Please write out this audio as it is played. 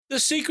The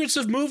Secrets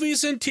of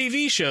Movies and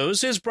TV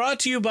Shows is brought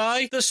to you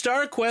by the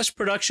StarQuest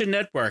Production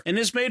Network and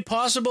is made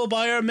possible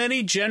by our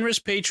many generous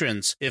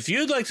patrons. If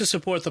you'd like to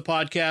support the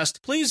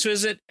podcast, please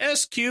visit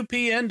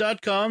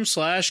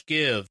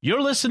sqpn.com/give.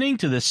 You're listening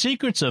to The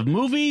Secrets of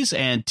Movies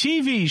and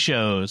TV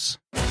Shows.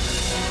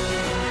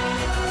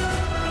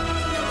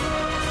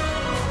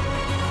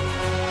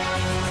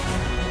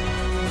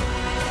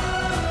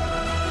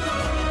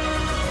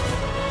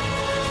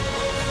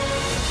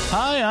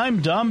 Hi,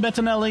 I'm Dom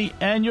Bettinelli,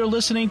 and you're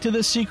listening to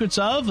The Secrets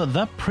of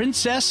The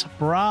Princess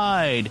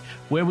Bride,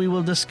 where we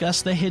will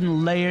discuss the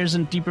hidden layers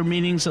and deeper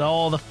meanings and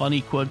all the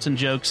funny quotes and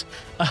jokes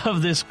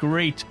of this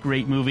great,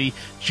 great movie.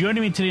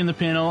 Joining me today on the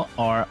panel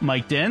are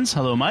Mike Denz.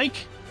 Hello, Mike.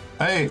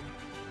 Hey.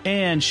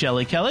 And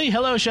Shelley Kelly.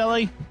 Hello,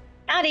 Shelley.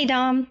 Howdy,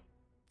 Dom.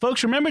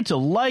 Folks, remember to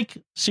like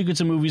Secrets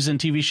of Movies and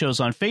TV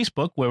Shows on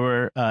Facebook, where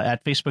we're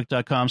at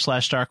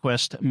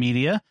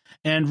facebook.com/StarQuestMedia,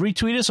 and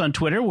retweet us on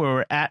Twitter, where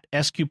we're at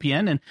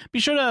SQPN, and be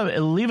sure to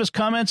leave us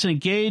comments and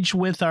engage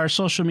with our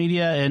social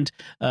media and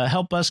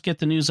help us get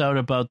the news out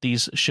about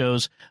these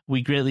shows.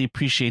 We greatly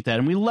appreciate that,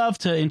 and we love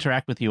to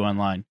interact with you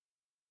online.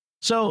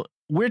 So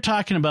we're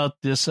talking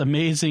about this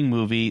amazing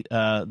movie,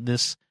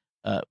 The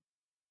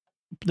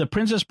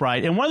Princess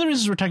Bride, and one of the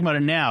reasons we're talking about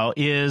it now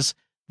is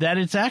that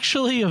it's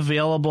actually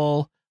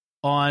available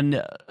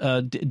on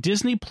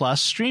Disney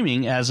Plus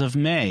streaming as of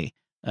May.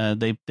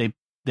 They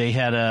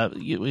had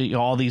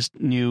all these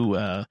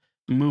new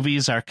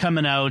movies are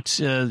coming out.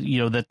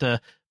 That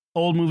the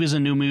old movies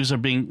and new movies are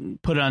being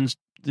put on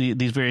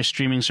these various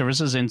streaming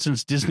services, and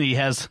since Disney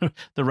has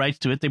the rights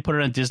to it, they put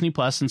it on Disney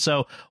Plus. And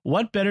so,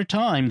 what better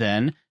time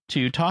then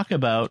to talk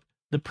about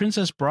The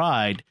Princess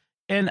Bride?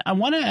 And I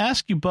want to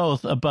ask you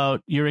both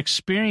about your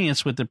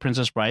experience with The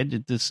Princess Bride.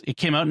 It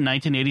came out in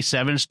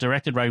 1987. It's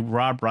directed by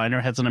Rob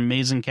Reiner, has an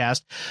amazing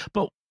cast.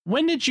 But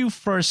when did you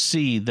first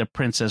see The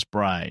Princess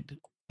Bride?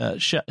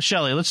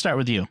 Shelley, let's start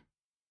with you.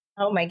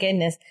 Oh, my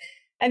goodness.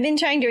 I've been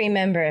trying to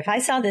remember if I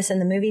saw this in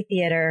the movie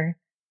theater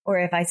or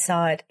if I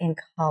saw it in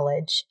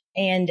college.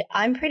 And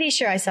I'm pretty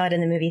sure I saw it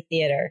in the movie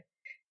theater.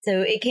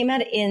 So it came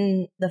out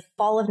in the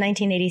fall of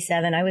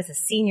 1987. I was a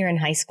senior in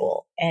high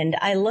school, and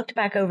I looked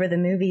back over the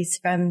movies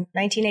from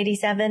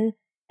 1987,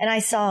 and I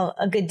saw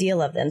a good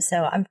deal of them.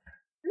 So I'm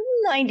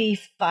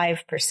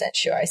 95%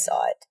 sure I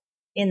saw it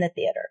in the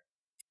theater.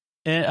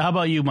 And how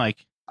about you,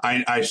 Mike?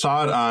 I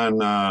saw it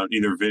on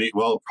either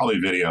video, probably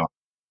video,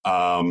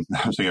 or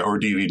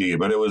DVD,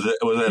 but it was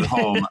at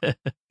home,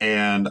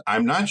 and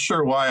I'm not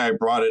sure why I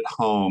brought it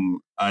home.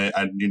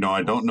 I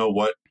don't know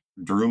what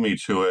drew me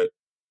to it.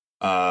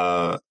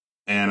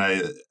 And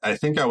I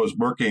think I was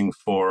working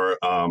for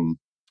a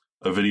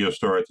video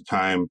store at the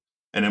time,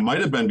 and it might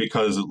have been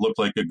because it looked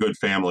like a good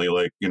family,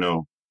 like,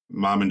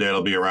 mom and dad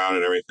will be around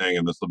and everything,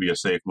 and this will be a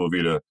safe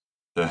movie to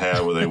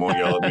have where they won't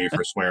yell at me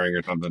for swearing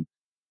or something.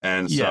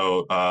 And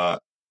so,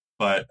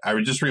 but I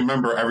would just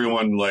remember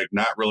everyone like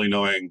not really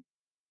knowing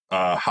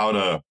how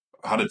to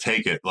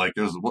take it. Like,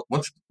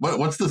 what's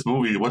this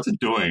movie? What's it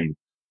doing?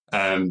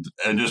 And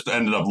just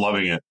ended up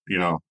loving it,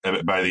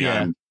 by the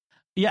end.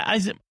 Yeah,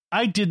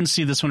 I didn't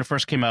see this when it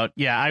first came out.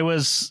 Yeah, I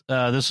was.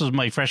 This was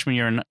my freshman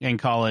year in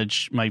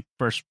college. My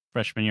first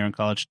freshman year in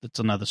college. That's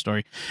another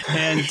story.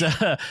 And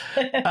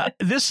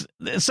this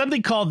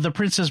something called The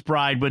Princess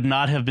Bride would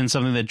not have been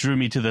something that drew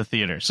me to the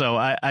theater. So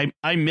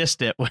I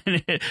missed it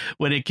when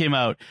it came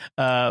out.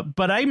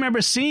 But I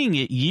remember seeing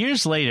it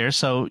years later.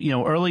 So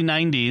early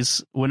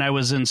 '90s when I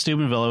was in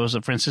Steubenville. I was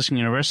at Franciscan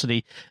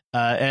University,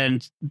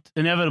 and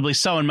inevitably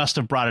someone must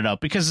have brought it up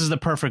because it's the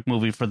perfect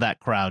movie for that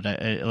crowd.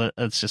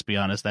 Let's just be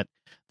honest.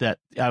 That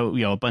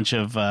a bunch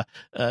of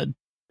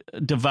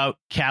devout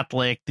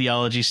Catholic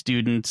theology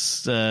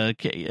students,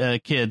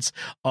 kids,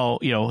 all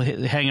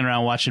hanging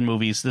around watching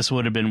movies. This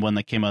would have been one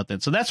that came out then.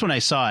 So that's when I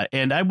saw it,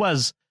 and I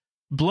was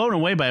blown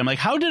away by it. I'm like,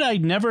 how did I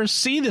never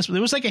see this?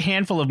 There was like a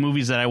handful of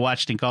movies that I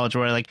watched in college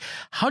where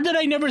how did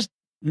I never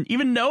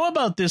even know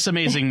about this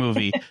amazing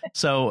movie?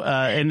 So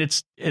and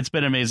it's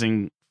been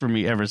amazing for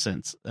me ever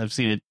since. I've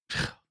seen it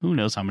who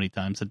knows how many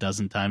times, a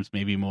dozen times,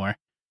 maybe more.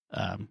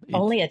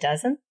 Only a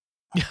dozen?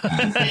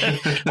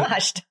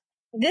 Gosh,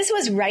 this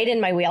was right in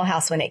my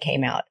wheelhouse when it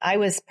came out. I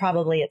was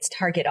probably its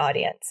target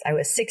audience. I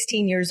was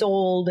 16 years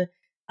old.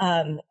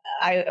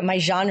 My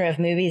genre of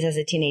movies as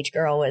a teenage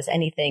girl was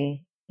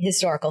anything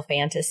historical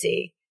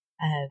fantasy.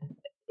 And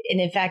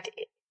in fact,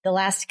 the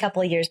last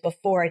couple of years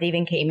before it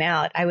even came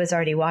out, I was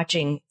already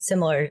watching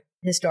similar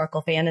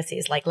historical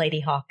fantasies like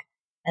Lady Hawk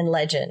and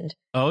Legend.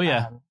 Oh,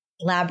 yeah.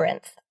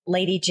 Labyrinth,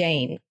 Lady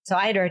Jane. So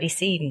I had already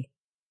seen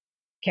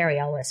Carrie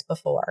Ellis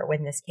before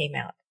when this came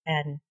out.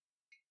 And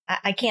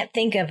I can't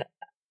think of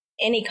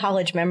any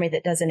college memory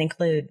that doesn't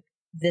include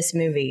this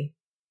movie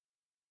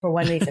for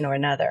one reason or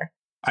another.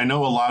 I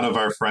know a lot of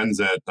our friends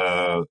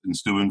in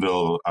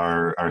Steubenville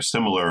are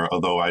similar,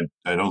 although I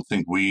don't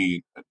think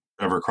we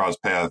ever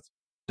crossed paths,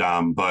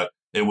 Dom, but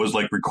it was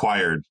like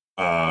required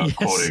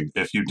quoting.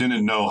 If you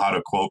didn't know how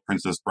to quote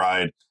Princess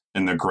Bride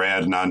in the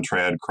grad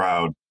non-trad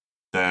crowd,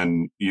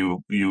 then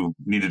you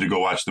needed to go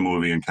watch the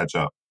movie and catch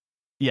up.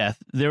 yeah,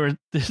 there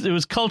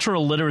was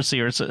cultural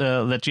literacy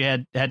that you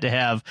had to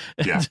have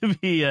to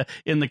be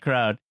in the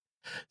crowd.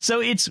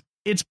 So it's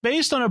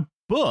based on a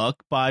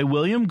book by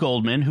William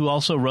Goldman, who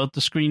also wrote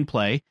the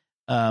screenplay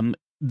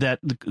that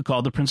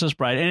called The Princess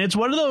Bride, and it's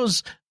one of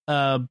those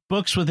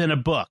books within a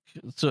book,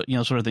 so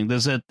sort of thing.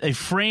 There's a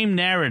frame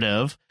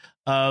narrative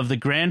of the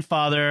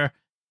grandfather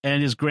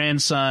and his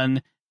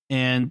grandson.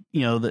 And,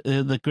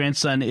 the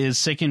grandson is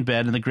sick in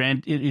bed, and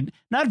the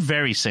not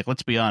very sick.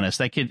 Let's be honest.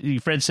 That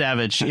kid, Fred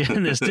Savage,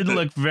 in this didn't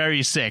look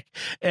very sick.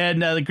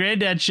 And the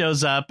granddad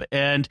shows up,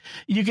 and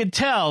you could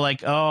tell, like,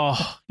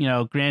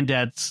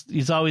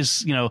 he's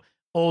always,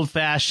 old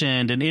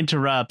fashioned and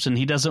interrupts, and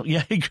he doesn't.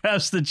 Yeah, he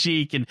grabs the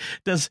cheek and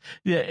does.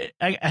 Yeah,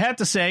 I have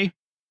to say,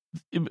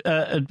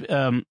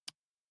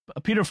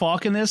 Peter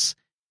Falk in this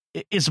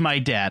is my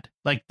dad.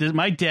 Like,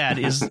 my dad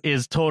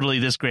is totally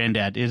this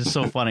granddad. It is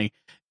so funny.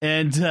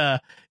 And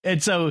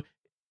so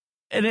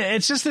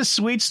it's just this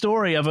sweet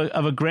story of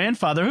a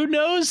grandfather who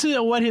knows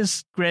what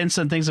his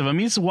grandson thinks of him.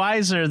 He's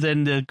wiser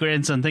than the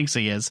grandson thinks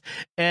he is,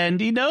 and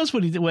he knows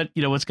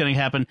what's going to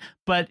happen.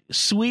 But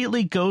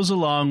sweetly goes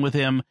along with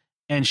him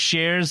and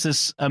shares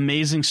this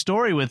amazing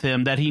story with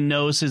him that he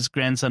knows his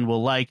grandson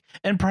will like,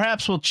 and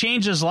perhaps will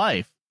change his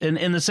life.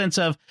 In the sense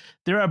of,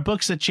 there are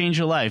books that change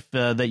your life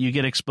that you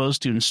get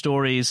exposed to, and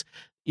stories,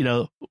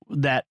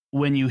 that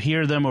when you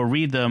hear them or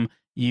read them,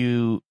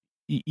 you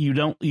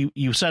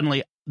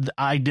suddenly,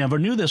 I never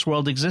knew this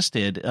world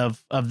existed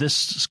of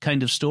this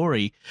kind of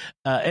story.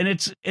 And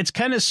it's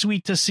kind of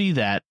sweet to see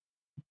that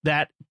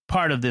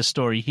part of this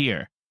story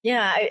here.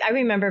 Yeah. I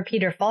remember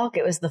Peter Falk.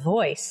 It was the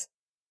voice.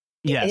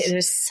 Yes.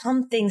 There's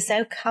something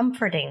so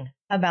comforting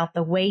about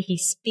the way he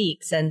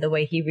speaks and the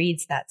way he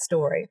reads that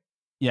story.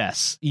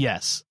 Yes.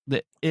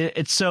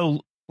 It's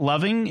so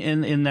loving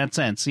in that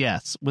sense.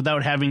 Yes.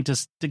 Without having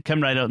to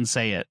come right out and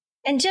say it.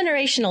 And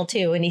generational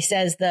too. And he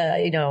says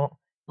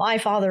my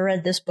father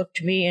read this book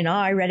to me, and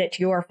I read it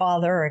to your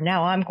father, and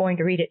now I'm going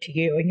to read it to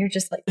you. And you're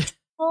just like,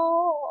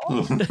 oh.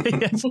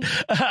 Yes.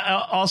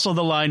 Also,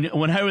 the line,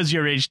 "When I was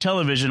your age,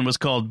 television was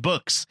called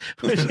books,"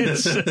 which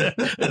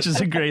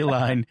is a great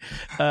line.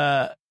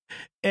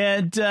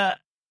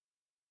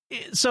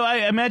 So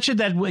I mentioned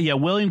that,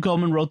 William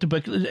Goldman wrote the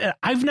book.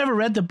 I've never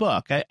read the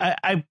book.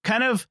 I'm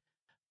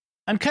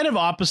kind of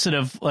opposite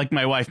of, like,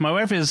 my wife. My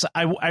wife is,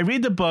 I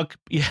read the book,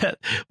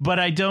 but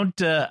I don't,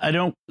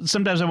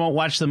 sometimes I won't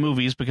watch the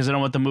movies because I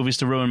don't want the movies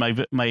to ruin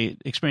my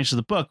experience of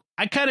the book.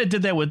 I kind of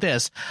did that with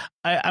this.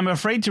 I'm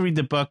afraid to read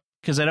the book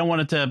because I don't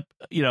want it to,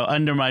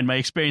 undermine my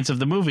experience of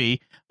the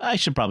movie. I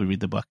should probably read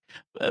the book.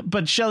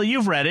 But Shelley,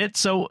 you've read it.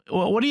 So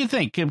what do you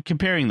think,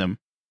 comparing them?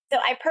 So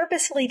I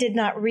purposefully did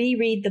not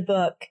reread the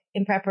book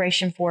in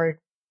preparation for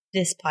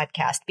this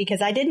podcast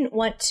because I didn't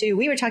want to.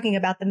 We were talking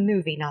about the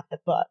movie, not the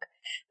book.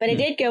 But I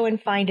did go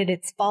and find it.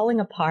 It's falling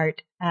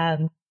apart.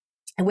 I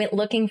went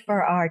looking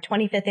for our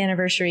 25th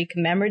anniversary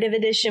commemorative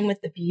edition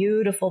with the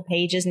beautiful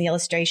pages and the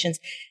illustrations.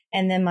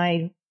 And then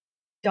my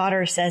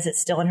daughter says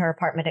it's still in her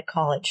apartment at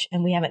college,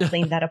 and we haven't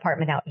cleaned that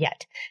apartment out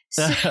yet.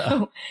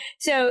 So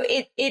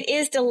it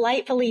is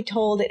delightfully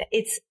told.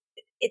 It's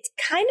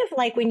kind of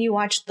like when you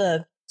watch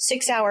the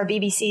 6-hour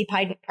BBC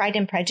Pride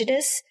and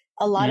Prejudice.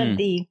 A lot of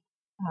the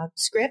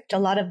script, a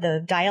lot of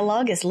the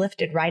dialogue is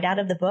lifted right out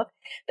of the book,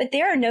 but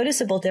there are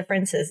noticeable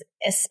differences,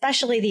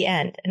 especially the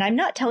end. And I'm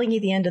not telling you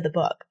the end of the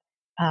book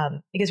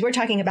because we're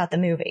talking about the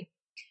movie.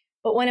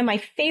 But one of my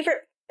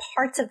favorite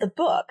parts of the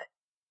book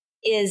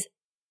is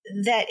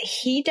that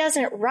he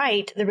doesn't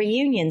write the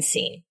reunion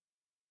scene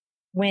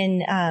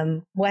when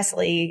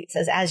Wesley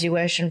says, "As you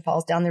wish," and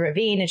falls down the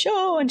ravine,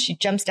 and she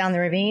jumps down the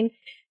ravine.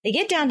 They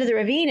get down to the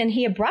ravine and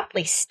he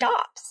abruptly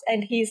stops,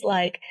 and he's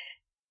like,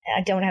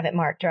 I don't have it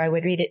marked or I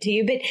would read it to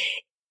you, but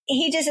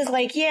he just is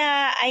like,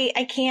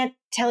 I can't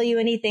tell you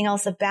anything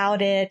else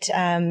about it.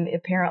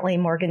 Apparently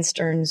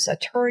Morgenstern's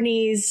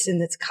attorneys,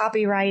 and it's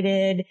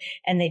copyrighted,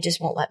 and they just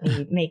won't let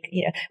me make,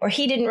 or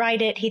he didn't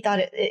write it. He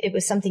thought it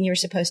was something you were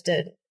supposed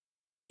to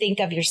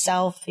think of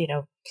yourself,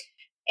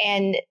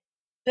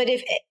 but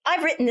if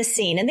I've written the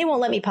scene, and they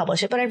won't let me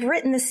publish it, but I've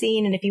written the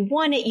scene. And if you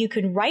want it, you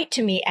can write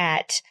to me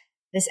at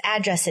this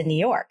address in New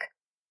York.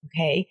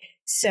 Okay.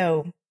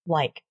 So,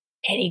 like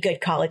any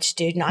good college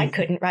student, I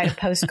couldn't write a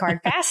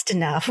postcard fast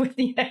enough, or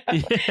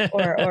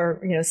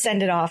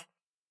send it off.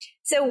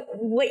 So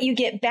what you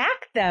get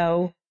back,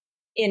 though,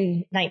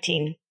 in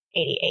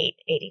 1988,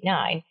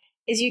 89,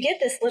 is you get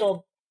this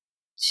little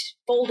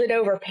folded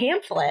over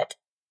pamphlet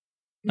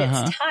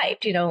that's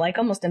typed, like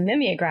almost a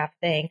mimeograph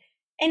thing.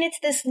 And it's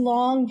this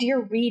long, dear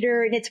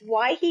reader, and it's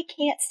why he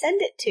can't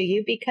send it to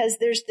you, because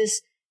there's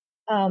this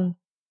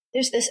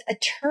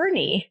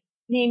attorney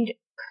named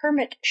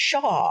Kermit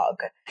Shogg,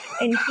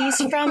 and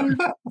he's from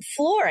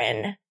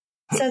Florin.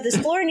 So this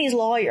Florinese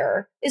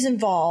lawyer is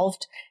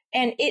involved,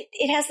 and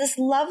it has this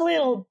lovely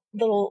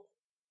little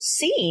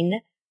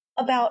scene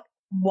about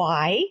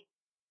why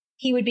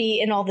he would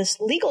be in all this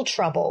legal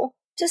trouble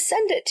to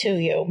send it to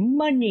you,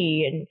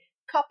 money and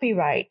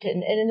copyright,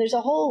 and there's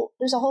a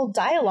whole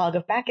dialogue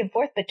of back and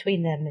forth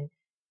between them,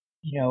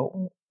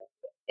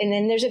 and and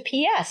then there's a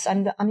PS.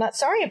 I'm not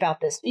sorry about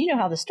this. You know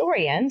how the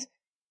story ends.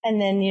 And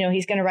then,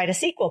 he's going to write a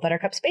sequel,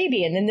 Buttercup's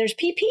Baby. And then there's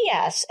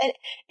PPS. And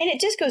it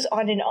just goes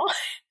on and on.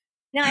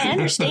 Now, I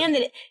understand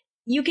that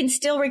you can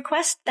still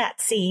request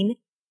that scene.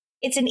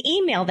 It's an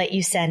email that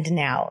you send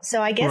now.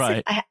 So I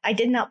guess I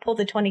did not pull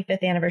the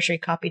 25th anniversary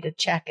copy to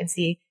check and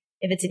see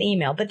if it's an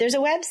email. But there's a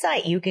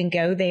website. You can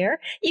go there.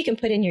 You can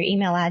put in your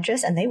email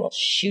address, and they will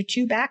shoot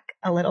you back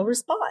a little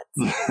response.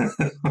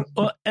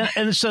 Well,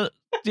 and so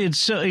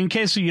in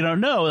case you don't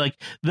know, like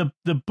the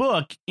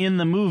book in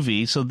the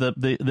movie, so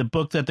the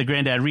book that the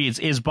granddad reads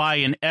is by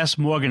an S.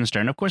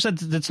 Morgenstern. Of course,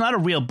 that's not a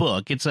real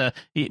book.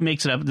 It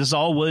makes it up. This is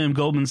all William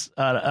Goldman's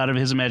out of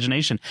his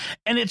imagination,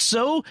 and it's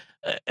so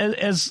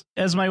as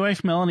my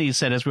wife Melanie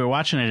said as we were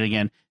watching it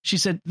again, she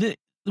said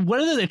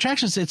one of the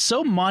attractions, it's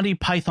so Monty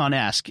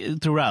Python-esque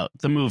throughout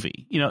the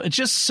movie. It's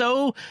just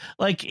so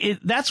like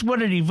that's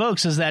what it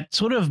evokes, is that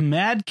sort of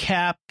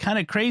madcap kind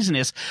of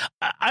craziness.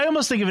 I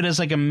almost think of it as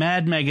like a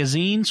Mad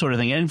Magazine sort of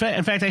thing. And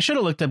in fact, I should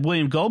have looked at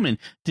William Goldman.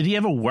 Did he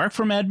ever work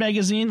for Mad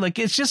Magazine? Like,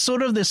 it's just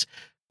sort of this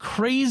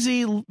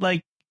crazy,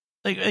 like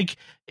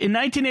in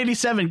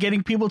 1987,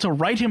 getting people to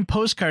write him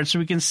postcards so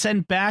we can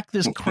send back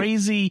this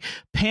crazy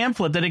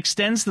pamphlet that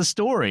extends the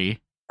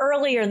story.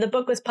 Earlier, the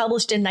book was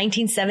published in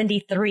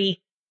 1973.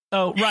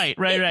 Oh, right.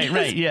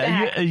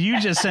 Yeah, you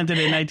just sent it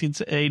in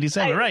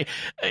 1987, right?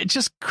 It's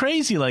just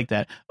crazy like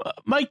that.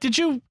 Mike, did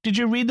you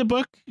read the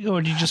book,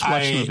 or did you just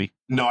watch the movie?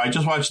 No, I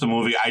just watched the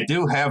movie. I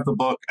do have the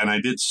book, and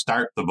I did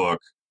start the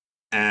book,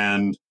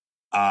 and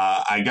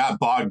I got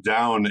bogged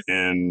down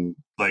in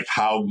like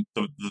how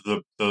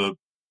the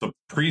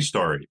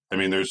pre-story. I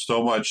mean, there's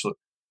so much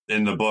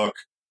in the book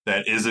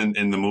that isn't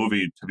in the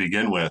movie to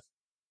begin with,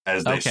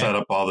 as they set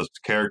up all the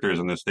characters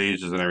and the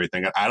stages and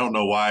everything. I don't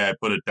know why I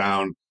put it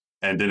down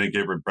and didn't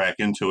get back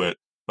into it,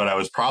 but I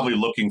was probably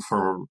looking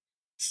for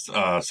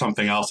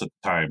something else at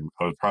the time.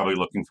 I was probably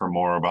looking for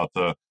more about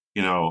the,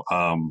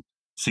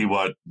 see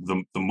what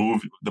the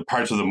movie, the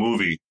parts of the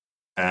movie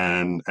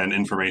and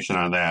information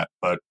on that.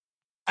 But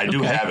I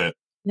do have it.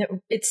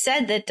 It's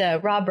said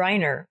that Rob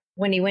Reiner,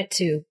 when he went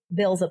to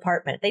Bill's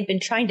apartment, they'd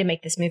been trying to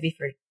make this movie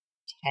for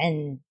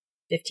 10,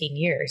 15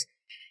 years.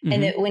 Mm-hmm.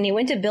 And that when he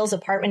went to Bill's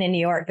apartment in New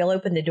York, Bill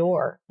opened the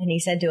door and he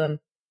said to him,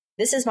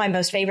 "This is my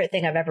most favorite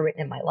thing I've ever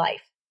written in my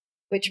life,"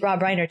 which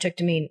Rob Reiner took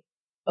to mean,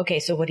 okay,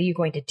 so what are you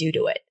going to do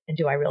to it? And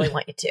do I really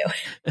want you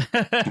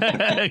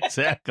to?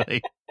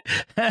 Exactly.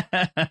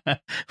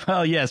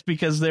 Well, yes,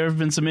 because there have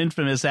been some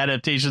infamous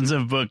adaptations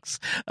of books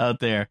out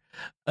there.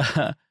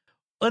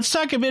 Let's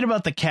talk a bit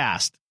about the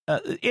cast.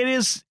 It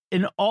is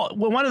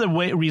one of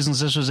the reasons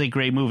this was a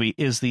great movie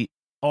is the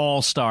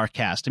all-star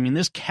cast. I mean,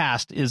 this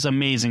cast is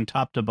amazing,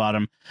 top to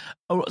bottom.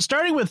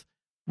 Starting with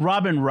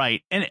Robin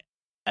Wright, and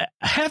I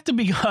have to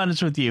be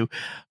honest with you.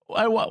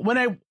 When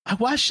I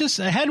watched this,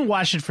 I hadn't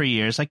watched it for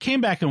years. I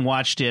came back and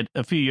watched it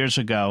a few years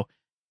ago,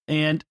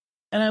 and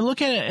I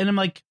look at it and I'm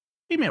like,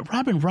 wait a minute,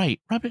 Robin Wright,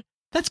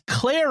 that's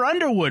Claire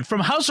Underwood from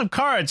House of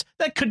Cards.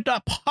 That could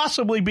not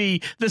possibly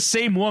be the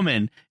same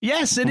woman.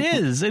 Yes, it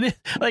is. It is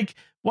like,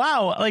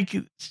 wow, like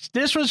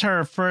this was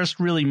her first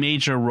really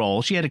major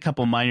role. She had a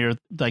couple minor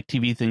like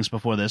TV things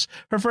before this.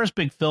 Her first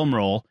big film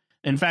role.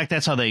 In fact,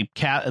 that's how they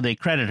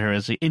credit her,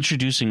 as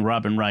introducing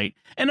Robin Wright.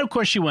 And of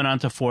course, she went on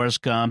to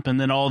Forrest Gump and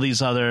then all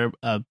these other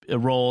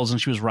roles.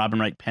 And she was Robin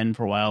Wright Penn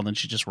for a while. Then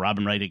she's just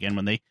Robin Wright again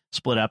when they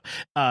split up.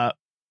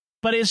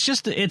 But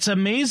it's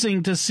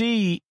amazing to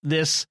see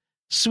this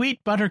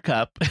sweet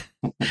Buttercup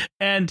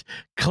and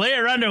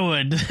Claire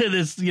Underwood,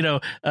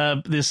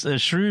 this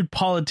shrewd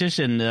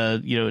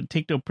politician,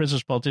 take no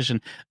prisoners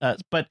politician.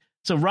 But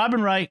so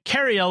Robin Wright,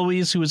 Cary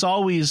Elwes, who is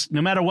always,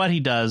 no matter what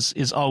he does,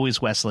 is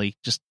always Wesley.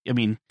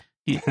 Mandy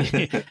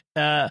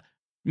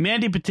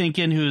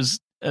Patinkin, who's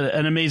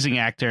an amazing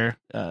actor.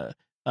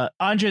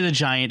 Andre the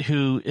Giant,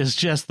 who is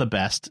just the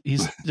best.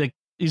 He's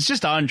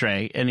just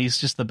Andre, and he's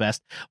just the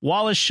best.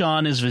 Wallace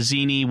Shawn is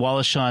Vizzini.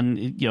 Wallace Shawn,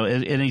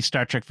 any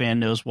Star Trek fan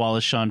knows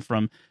Wallace Shawn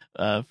from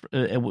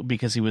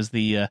because he was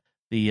the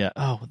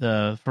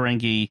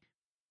Ferengi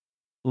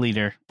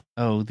leader.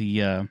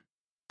 It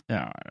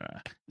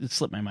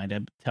slipped my mind. I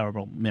have a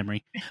terrible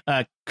memory.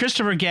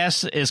 Christopher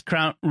Guest is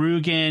Count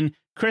Rugen.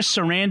 Chris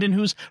Sarandon,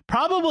 who's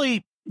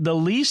probably the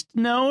least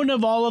known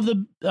of all of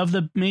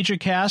the major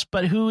cast,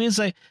 but who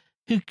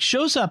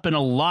shows up in a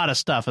lot of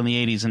stuff in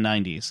the 80s and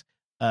 90s.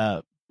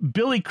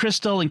 Billy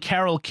Crystal and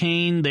Carol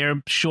Kane,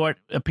 their short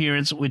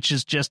appearance, which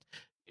is just,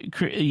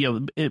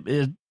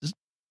 it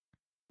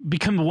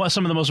become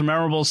some of the most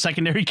memorable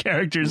secondary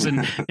characters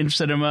in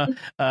cinema.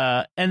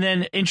 And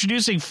then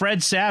introducing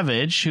Fred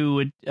Savage,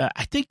 who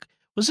I think,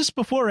 was this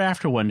before or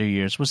after Wonder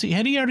Years?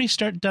 Had he already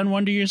done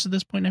Wonder Years at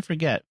this point? I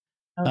forget.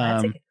 Oh,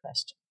 that's a good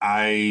question.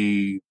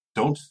 I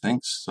don't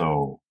think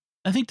so.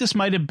 I think this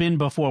might have been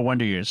before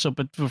Wonder Years. So,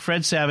 but for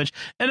Fred Savage,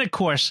 and of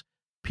course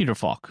Peter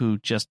Falk, who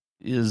just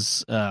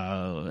is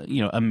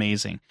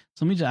amazing.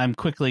 So I'm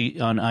quickly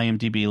on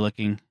IMDb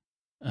looking.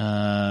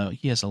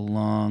 He has a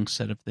long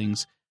set of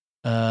things.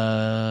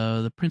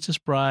 The Princess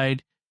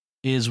Bride,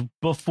 is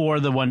before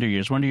the Wonder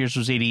Years. Wonder Years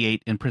was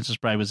 88 and Princess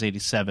Bride was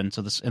 87.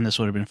 So this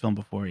would have been filmed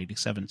before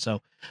 87.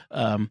 So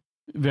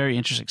very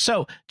interesting.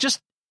 So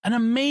just an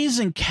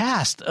amazing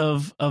cast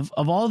of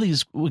all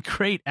these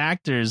great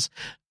actors.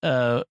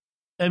 I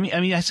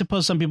mean, I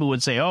suppose some people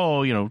would say,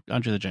 oh,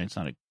 Andre the Giant's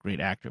not a great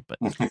actor, but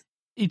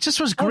it just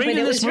was great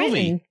in this movie.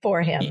 Written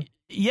for him.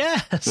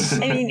 Yes.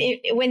 I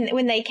mean,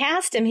 when they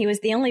cast him, he was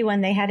the only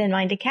one they had in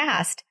mind to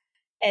cast.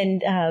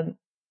 And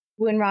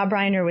when Rob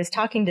Reiner was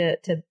talking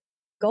to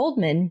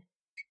Goldman,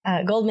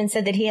 Goldman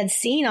said that he had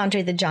seen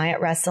Andre the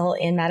Giant wrestle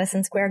in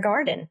Madison Square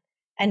Garden.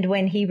 And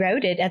when he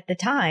wrote it at the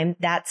time,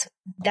 that's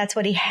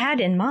what he had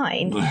in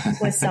mind,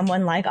 was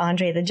someone like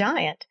Andre the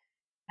Giant.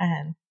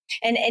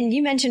 And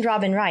you mentioned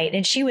Robin Wright,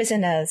 and she was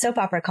in a soap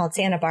opera called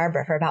Santa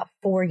Barbara for about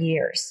 4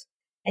 years.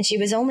 And she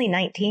was only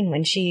 19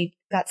 when she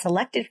got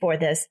selected for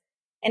this.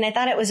 And I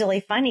thought it was really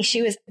funny.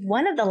 She was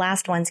one of the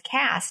last ones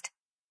cast,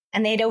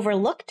 and they'd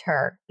overlooked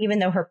her, even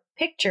though her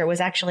picture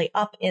was actually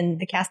up in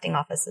the casting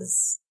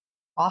office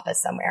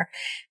somewhere.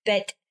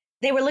 But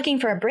they were looking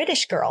for a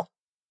British girl,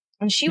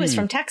 and she was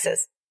from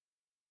Texas.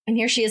 And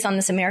here she is on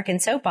this American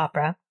soap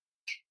opera.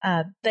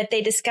 But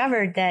they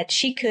discovered that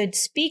she could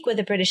speak with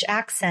a British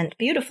accent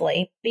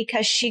beautifully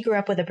because she grew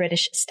up with a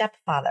British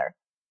stepfather.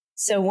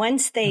 So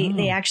once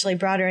they actually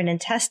brought her in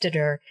and tested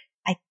her,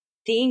 I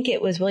think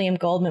it was William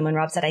Goldman when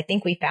Rob said, I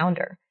think we found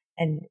her.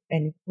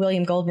 And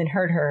William Goldman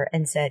heard her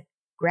and said,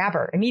 grab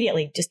her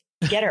immediately. Just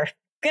get her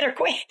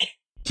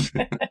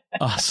quick.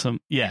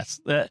 Awesome. Yes.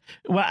 Well,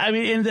 I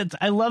mean,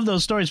 I love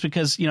those stories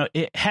because,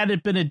 had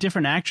it been a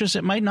different actress,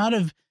 it might not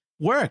have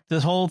worked.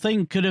 This whole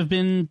thing could have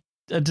been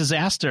a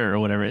disaster or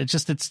whatever.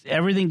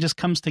 Everything just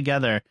comes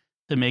together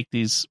to make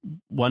these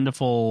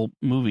wonderful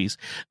movies.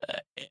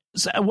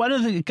 So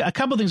a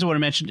couple of things I want to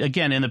mention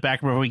again in the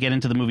back before we get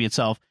into the movie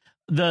itself.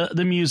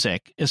 The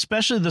music,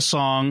 especially the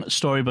song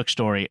 "Storybook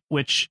Story,"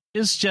 which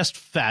is just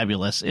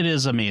fabulous. It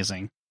is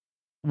amazing.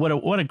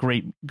 What a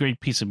great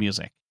piece of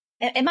music.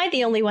 Am I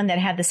the only one that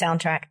had the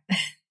soundtrack?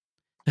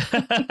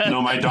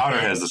 No, my daughter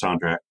has the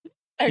soundtrack.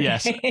 Okay.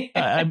 Yes,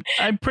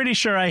 I'm pretty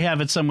sure I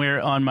have it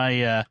somewhere on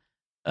my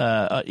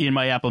in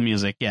my Apple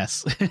Music.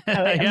 Yes,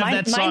 I have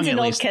that song mine's an at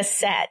old least.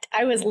 cassette.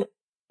 I was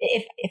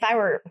if I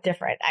were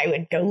different, I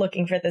would go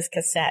looking for this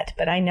cassette.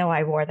 But I know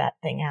I wore that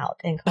thing out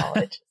in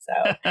college.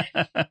 So,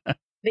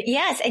 but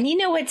yes, and you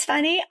know what's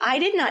funny? I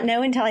did not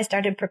know until I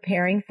started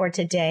preparing for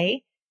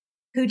today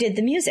who did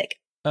the music.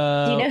 Do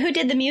you know who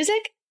did the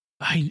music?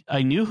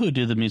 I knew who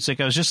did the music.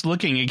 I was just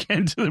looking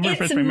again to the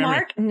refresh It's my memory.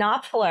 Mark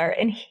Knopfler,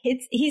 and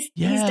he's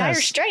Dire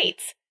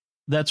Straits.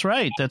 That's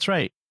right.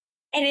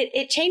 And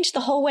it changed the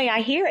whole way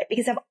I hear it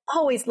because I've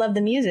always loved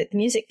the music. The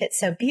music fits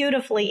so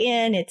beautifully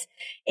in.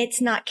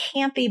 It's not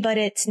campy, but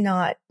it's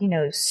not,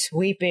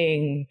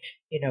 sweeping,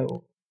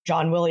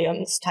 John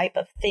Williams type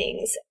of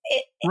things.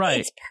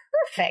 It's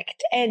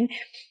perfect. And,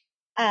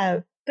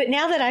 but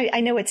now that I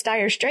know it's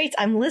Dire Straits,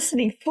 I'm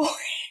listening for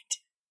it.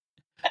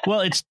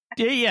 Well,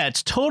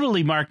 it's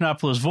totally Mark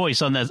Knopfler's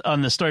voice on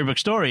the Storybook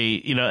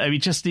Story. I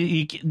mean, just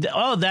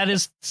that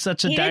is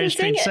such a Dire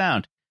Straits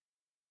sound.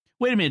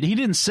 Wait a minute, he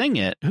didn't sing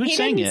it. Who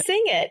sang it? He didn't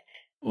sing it.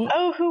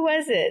 Oh, who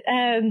was it?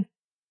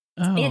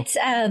 It's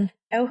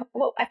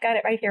I've got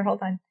it right here.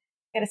 Hold on,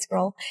 I gotta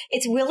scroll.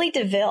 It's Willie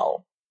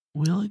DeVille.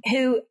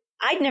 Who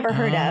I'd never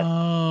heard of.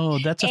 Oh,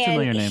 that's a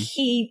familiar name.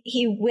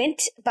 He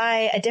went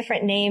by a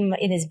different name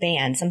in his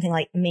band, something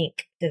like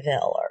Mink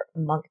DeVille or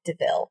Monk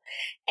DeVille.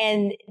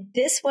 And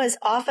this was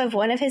off of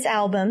one of his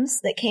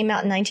albums that came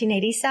out in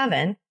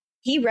 1987.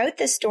 He wrote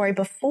this story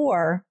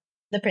before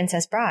The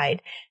Princess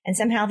Bride, and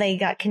somehow they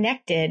got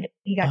connected.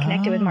 He got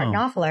connected with Mark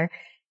Knopfler,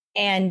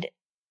 and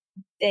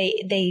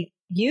they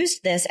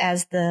used this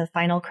as the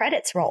final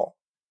credits roll.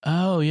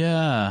 Oh,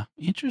 yeah.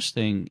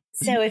 Interesting.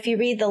 So if you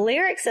read the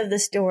lyrics of the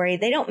story,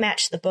 they don't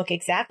match the book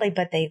exactly,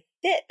 but they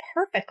fit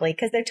perfectly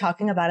because they're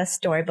talking about a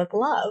storybook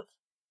love.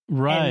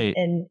 Right.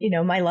 And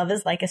my love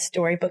is like a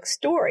storybook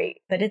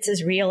story, but it's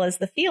as real as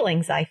the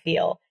feelings I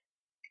feel.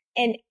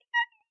 And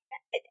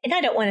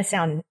I don't want to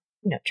sound,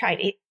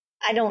 trite.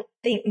 I don't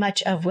think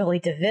much of Willie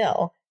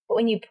DeVille, but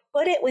when you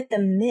put it with the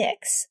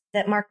mix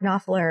that Mark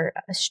Knopfler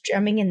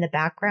strumming in the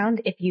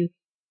background, if you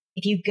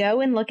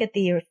go and look at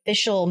the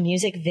official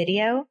music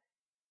video,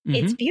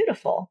 it's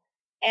beautiful.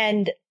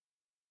 And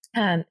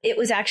it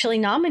was actually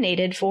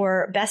nominated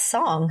for Best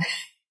Song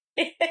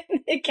in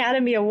the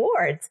Academy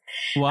Awards.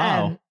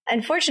 Wow.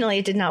 Unfortunately,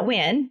 it did not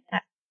win. I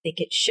think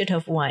it should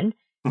have won.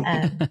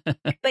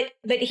 But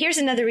here's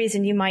another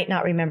reason you might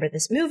not remember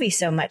this movie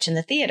so much in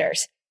the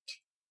theaters.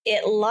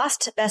 It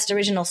lost Best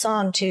Original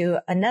Song to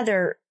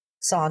another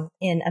song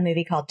in a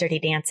movie called Dirty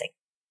Dancing.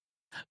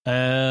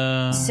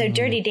 So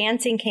Dirty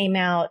Dancing came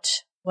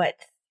out,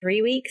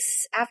 3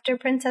 weeks after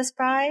Princess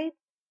Bride?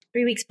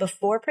 3 weeks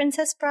before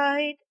Princess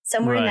Bride?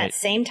 Somewhere in that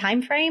same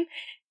time frame.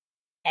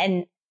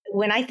 And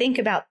when I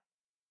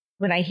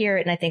hear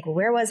it and I think, well,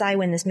 where was I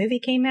when this movie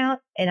came out?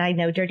 And I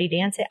know Dirty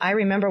Dancing. I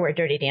remember where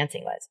Dirty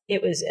Dancing was.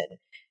 It was in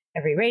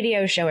every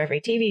radio show, every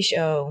TV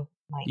show.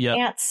 My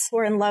aunts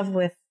were in love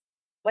with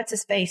what's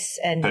his face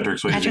and Patrick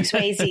Swayze. Patrick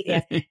Swayze.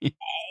 Yes.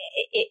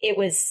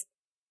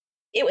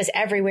 It was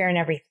everywhere and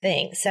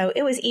everything. So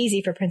it was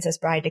easy for Princess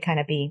Bride to kind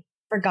of be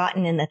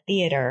forgotten in the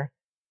theater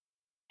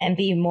and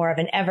be more of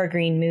an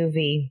evergreen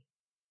movie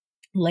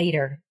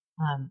later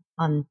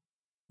on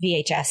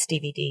VHS,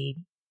 DVD,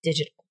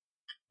 digital.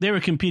 They were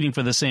competing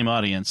for the same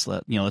audience.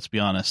 Let's be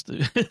honest.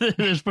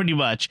 There's pretty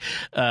much.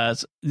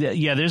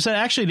 There's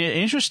actually an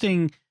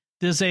interesting.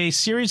 There's a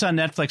series on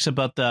Netflix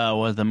about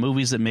the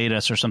movies that made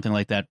us, or something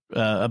like that,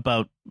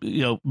 about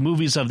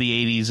movies of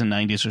the 80s and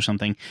 90s or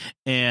something.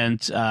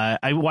 And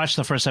I watched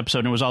the first episode,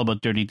 and it was all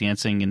about Dirty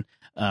Dancing. And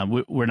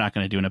we're not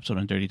going to do an episode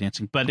on Dirty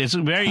Dancing, but it's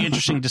very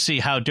interesting to see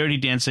how Dirty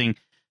Dancing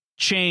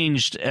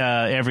changed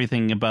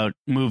everything about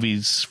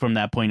movies from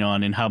that point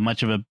on, and how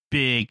much of a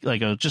big,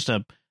 just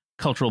a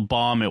cultural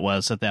bomb it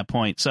was at that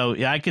point. So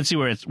yeah, I could see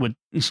where it would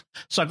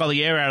suck all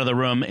the air out of the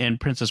room, and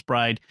Princess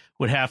Bride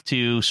would have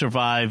to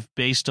survive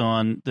based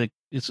on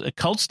it's a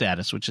cult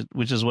status, which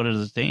is what it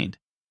has attained.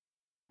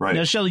 Right.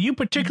 Now, Shelley, you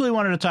particularly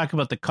wanted to talk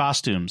about the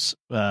costumes.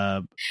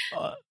 I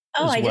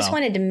just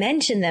wanted to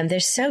mention them.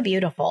 They're so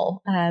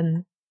beautiful.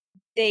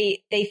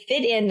 They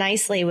fit in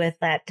nicely with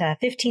that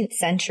 15th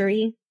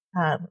century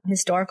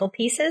historical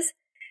pieces,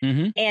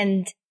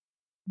 and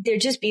they're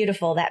just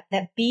beautiful.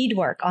 That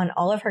beadwork on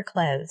all of her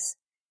clothes.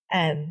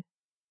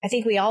 I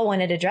think we all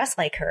wanted to dress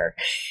like her.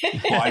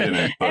 Well, I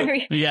didn't. But...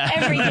 every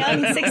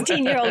young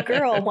 16-year-old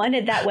girl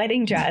wanted that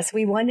wedding dress.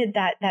 We wanted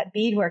that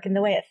beadwork and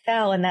the way it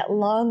fell, and that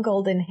long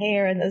golden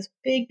hair, and those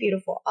big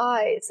beautiful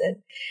eyes,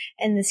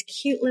 and this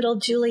cute little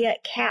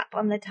Juliet cap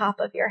on the top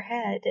of your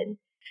head, and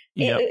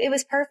it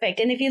was perfect.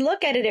 And if you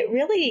look at it, it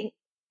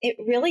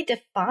really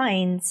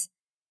defines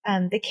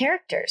the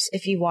characters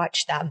if you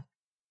watch them.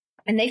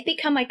 And they've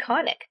become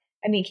iconic.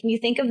 I mean, can you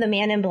think of the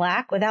Man in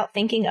Black without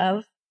thinking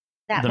of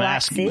that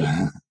black suit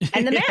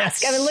and the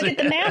mask? I mean, look at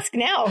the mask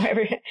now.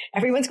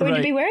 Everyone's going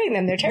to be wearing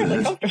them. They're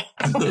terribly comfortable.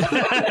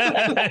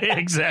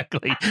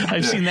 Exactly.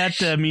 I've seen that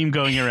meme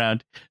going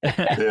around.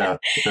 Yeah.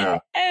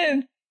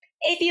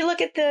 If you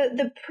look at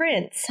the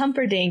Prince,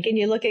 Humperdinck, and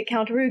you look at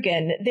Count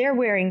Rugen, they're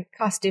wearing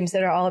costumes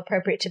that are all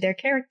appropriate to their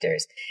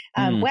characters.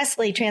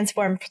 Wesley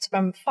transformed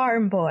from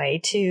farm boy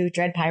to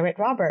Dread Pirate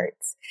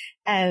Roberts.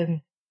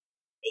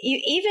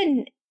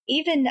 Even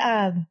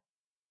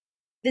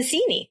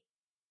Vicini.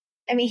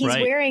 I mean, he's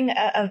wearing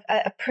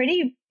a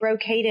pretty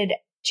brocaded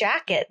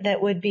jacket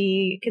that would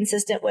be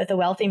consistent with a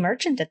wealthy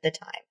merchant at the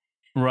time.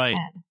 Right.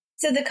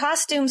 So the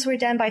costumes were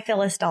done by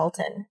Phyllis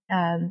Dalton.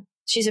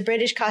 She's a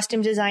British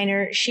costume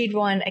designer. She'd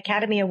won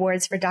Academy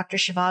Awards for Dr.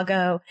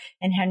 Zhivago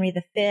and Henry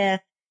V.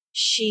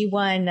 She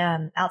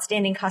won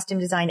Outstanding Costume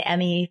Design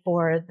Emmy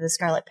for The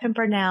Scarlet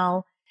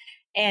Pimpernel.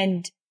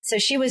 And so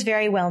she was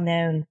very well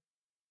known.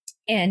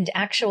 And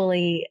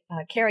actually,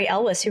 Cary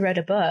Elwes, who wrote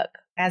a book,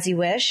 As You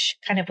Wish,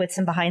 kind of with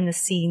some behind the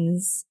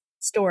scenes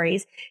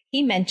stories,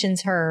 he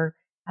mentions her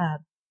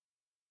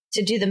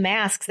to do the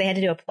masks. They had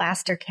to do a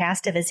plaster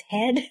cast of his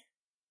head.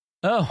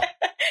 Oh.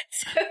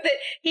 So that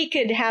he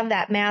could have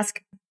that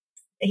mask,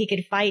 he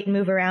could fight and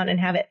move around and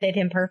have it fit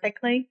him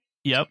perfectly.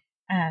 Yep.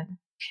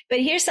 But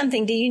here's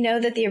something. Do you know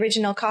that the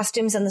original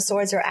costumes and the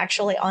swords are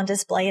actually on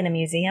display in a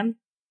museum?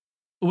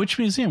 Which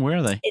museum? Where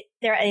are they?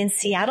 They're in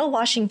Seattle,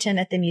 Washington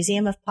at the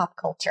Museum of Pop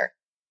Culture.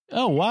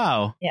 Oh,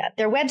 wow. Yeah,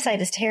 their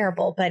website is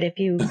terrible, but if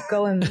you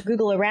go and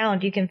Google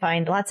around, you can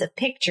find lots of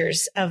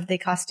pictures of the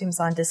costumes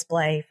on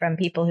display from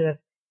people who have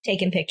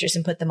taken pictures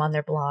and put them on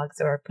their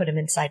blogs or put them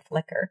inside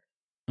Flickr.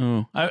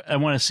 Oh, I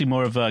want to see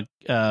more of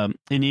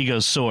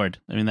Inigo's sword.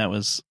 I mean, that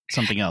was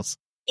something else.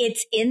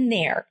 It's in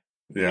there.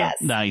 Yeah.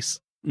 Yes.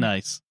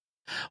 Nice.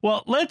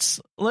 Well,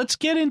 let's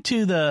get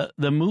into the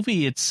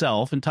movie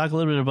itself and talk a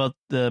little bit about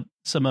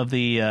some of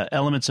the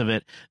elements of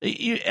it.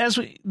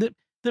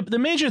 The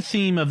major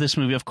theme of this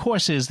movie, of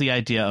course, is the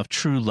idea of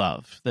true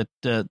love.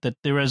 That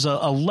there is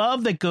a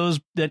love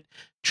that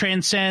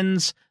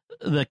transcends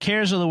the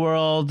cares of the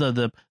world,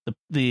 the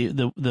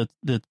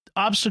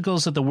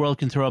obstacles that the world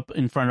can throw up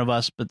in front of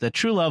us, but that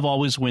true love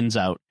always wins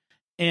out.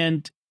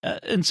 And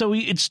so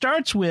it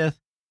starts with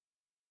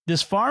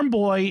this farm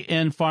boy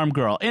and farm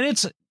girl, and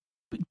it's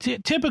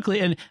typically,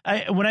 and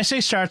when I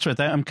say starts with,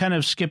 I'm kind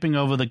of skipping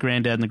over the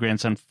granddad and the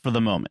grandson for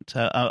the moment.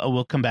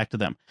 We'll come back to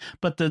them,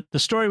 but the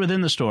story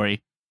within the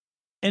story,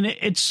 and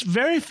it's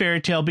very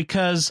fairy tale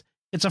because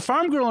it's a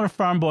farm girl and a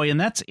farm boy, and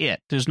that's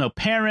it. There's no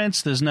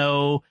parents, there's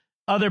no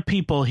other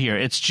people here.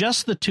 It's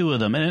just the two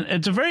of them. And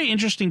it's a very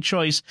interesting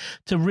choice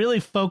to really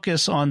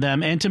focus on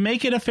them and to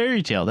make it a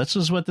fairy tale. This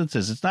is what this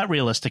is. It's not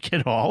realistic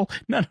at all.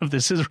 None of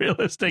this is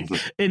realistic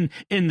in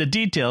the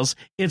details.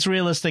 It's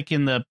realistic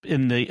in the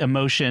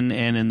emotion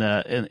and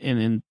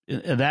in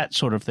that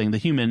sort of thing, the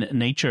human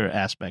nature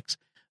aspects.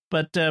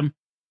 But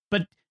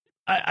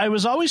I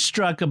was always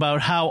struck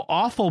about how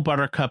awful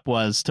Buttercup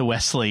was to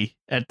Wesley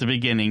at the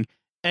beginning,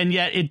 and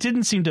yet it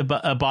didn't seem to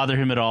bother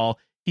him at all.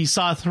 He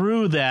saw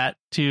through that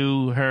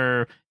to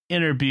her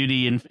inner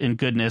beauty and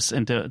goodness,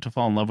 and to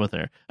fall in love with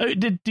her.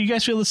 Do you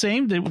guys feel the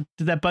same? Did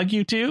that bug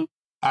you too?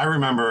 I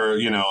remember,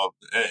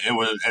 it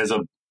was as a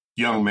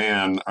young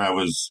man, I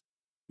was,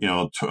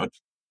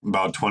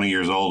 about 20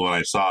 years old when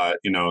I saw it.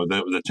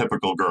 The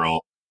typical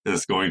girl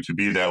is going to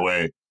be that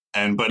way.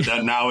 But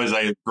that now as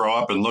I grow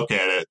up and look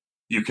at it,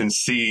 you can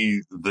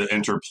see the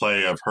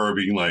interplay of her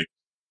being like,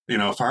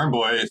 farm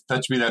boy,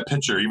 fetch me that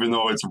picture, even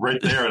though it's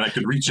right there and I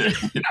could reach it.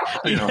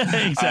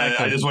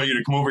 Exactly. I just want you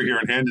to come over here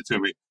and hand it to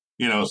me.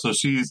 So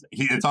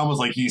it's almost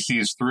like he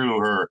sees through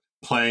her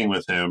playing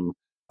with him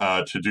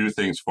to do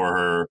things for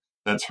her.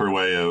 That's her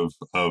way of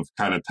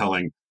kind of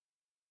telling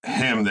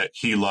him that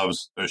she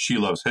loves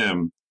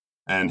him,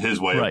 and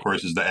his way, of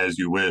course, is the "as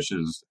you wish"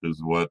 is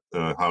what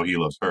how he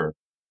loves her.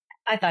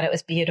 I thought it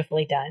was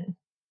beautifully done.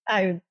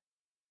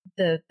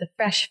 The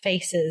fresh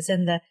faces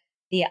and the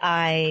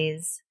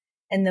eyes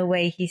and the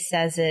way he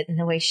says it and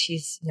the way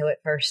she's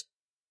at first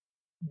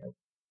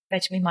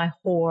fetch me my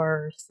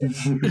horse.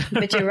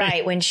 But you're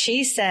right, when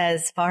she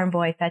says, "Farm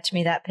boy, fetch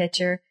me that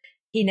picture,"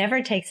 he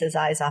never takes his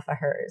eyes off of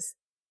hers.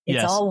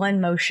 It's all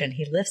one motion.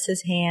 He lifts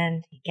his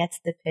hand, he gets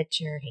the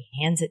picture, he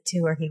hands it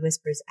to her, he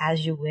whispers,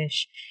 "As you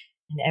wish."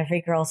 And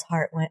every girl's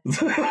heart went,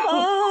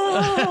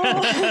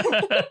 oh.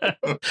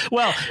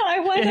 Well, I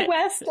want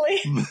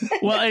Wesley.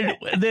 Well,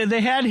 they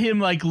had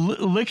him like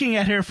looking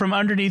at her from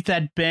underneath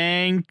that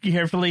bang,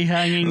 carefully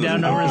hanging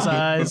down over his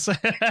eyes.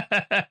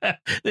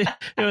 It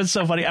was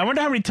so funny. I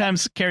wonder how many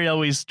times Carrie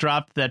Elwes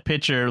dropped that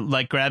picture,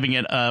 like grabbing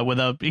it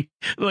without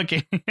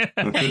looking. Get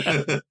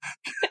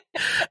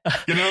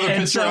another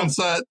picture on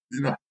set.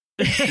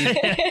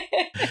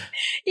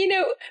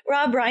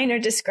 Rob Reiner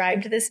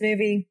described this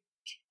movie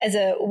as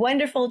a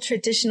wonderful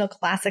traditional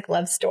classic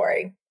love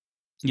story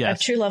of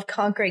true love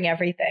conquering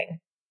everything,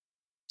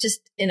 just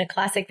in a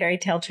classic fairy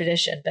tale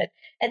tradition. But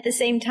at the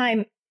same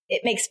time,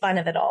 it makes fun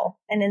of it all.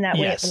 And in that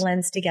way, it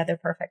blends together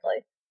perfectly.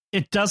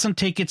 It doesn't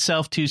take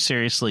itself too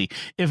seriously.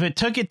 If it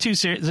took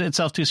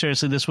itself too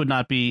seriously, this would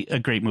not be a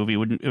great movie.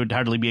 It would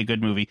hardly be a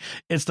good movie.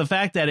 It's the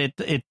fact that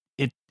it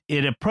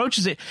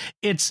approaches it.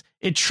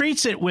 It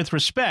treats it with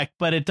respect,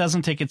 but it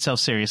doesn't take itself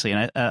seriously.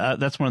 And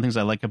that's one of the things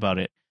I like about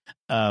it.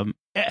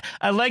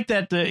 I like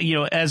that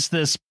as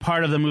this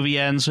part of the movie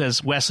ends,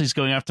 as Wesley's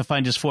going off to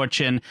find his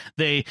fortune,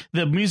 the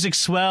music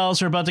swells.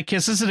 They're about to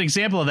kiss. This is an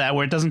example of that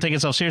where it doesn't take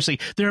itself seriously.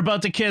 They're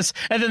about to kiss,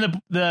 and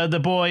then the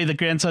boy, the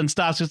grandson,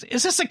 stops. Goes,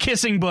 "Is this a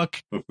kissing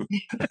book?" I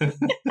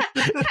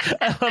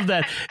love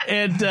that.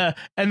 And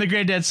the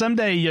granddad,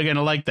 "Someday you're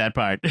gonna like that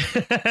part,"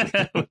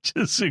 which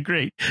is so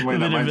great. You might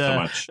not mind so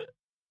much.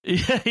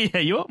 Yeah,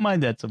 you won't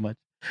mind that so much.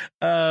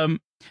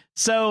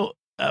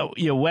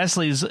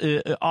 Wesley's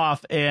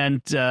off,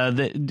 and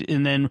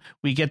then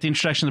we get the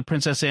introduction of the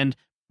princess, and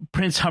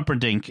Prince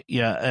Humperdinck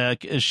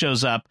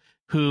shows up,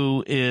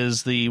 who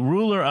is the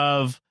ruler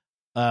of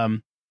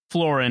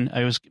Florin.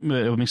 I was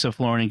mixed up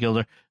Florin and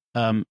Gilder.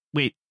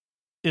 Wait,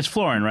 it's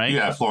Florin, right?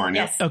 Yeah, Florin.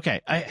 Yes. Okay,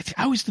 I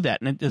always do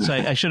that, and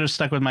I should have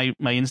stuck with my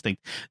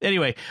instinct.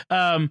 Anyway,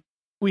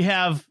 we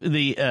have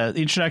the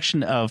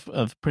introduction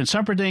of Prince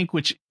Humperdinck,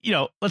 which,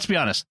 let's be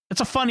honest,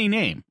 it's a funny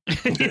name.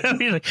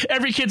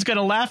 Every kid's going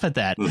to laugh at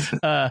that.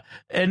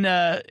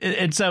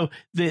 And so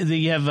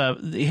you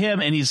have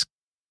him, and he's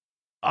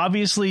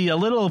obviously a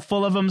little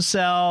full of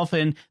himself,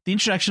 and the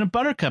introduction of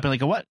Buttercup, and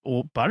like, what?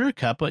 Well,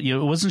 Buttercup? But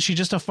wasn't she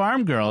just a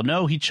farm girl?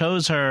 No, he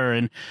chose her,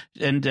 and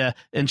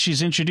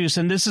she's introduced.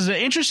 And this is an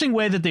interesting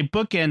way that they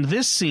bookend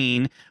this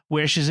scene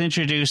where she's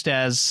introduced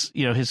as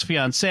his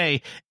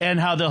fiancée, and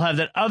how they'll have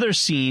that other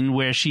scene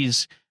where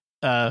she's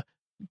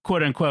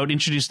quote unquote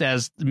introduced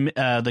as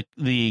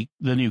the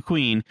new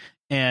queen,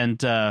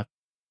 and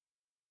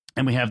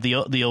we have the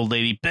old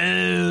lady,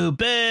 boo,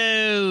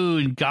 boo,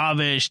 and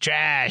garbage,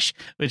 trash,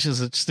 which is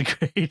just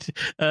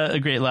a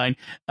great line.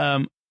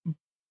 But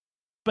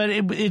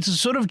it's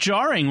sort of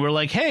jarring. We're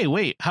like, hey,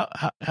 wait,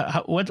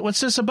 what's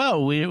this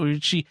about?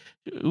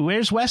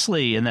 Where's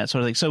Wesley and that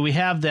sort of thing. So we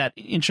have that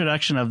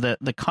introduction of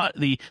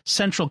the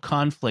central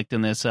conflict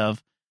in this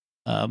of,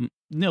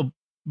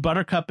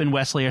 Buttercup and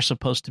Wesley are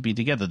supposed to be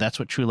together. That's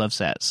what True Love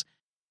says.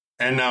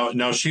 And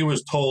now she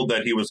was told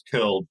that he was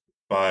killed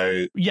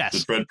by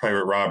the Dread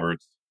Pirate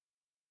Roberts.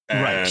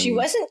 Right. She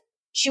wasn't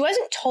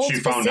told. She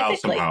specifically. found out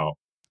somehow.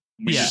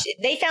 Yeah.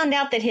 They found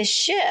out that his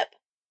ship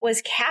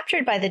was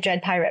captured by the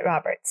Dread Pirate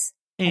Roberts.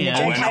 And the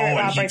Dread Pirate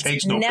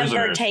Roberts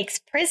never takes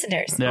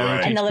prisoners.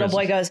 And the little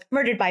boy goes,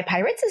 "Murdered by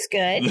pirates is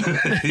good." And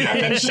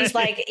then she's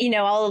like,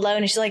 all alone.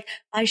 And she's like,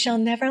 "I shall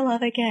never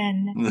love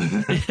again."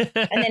 And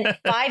then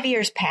 5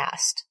 years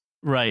passed.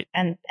 Right.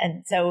 And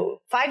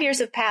so 5 years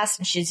have passed,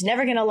 and she's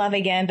never going to love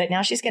again. But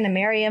now she's going to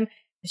marry him.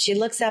 But she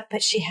looks up,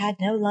 but she had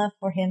no love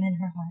for him in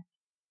her heart.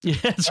 Yeah,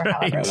 that's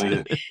right.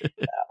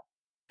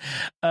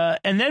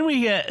 And then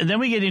we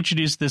get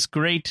introduced this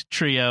great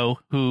trio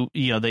who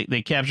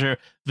they capture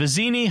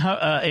Vizzini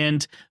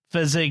and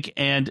Fezzik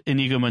and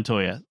Inigo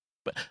Montoya.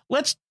 But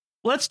let's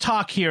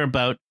talk here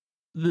about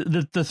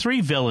the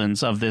three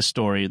villains of this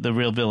story, the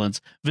real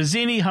villains: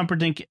 Vizzini,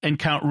 Humperdinck, and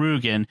Count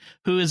Rugen,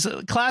 who is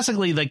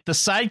classically like the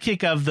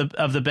sidekick of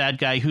the bad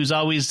guy, who's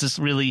always just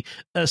really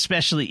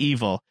especially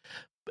evil.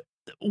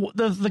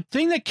 The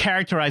thing that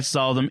characterizes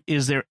all of them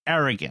is their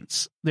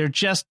arrogance. They're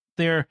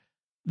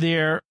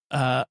their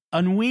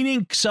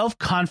unweaning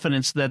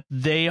self-confidence that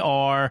they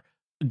are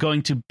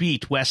going to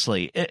beat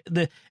Wesley.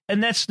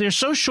 They're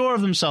so sure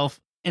of themselves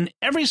in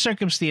every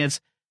circumstance.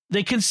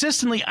 They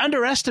consistently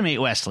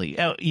underestimate Wesley.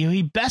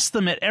 He bests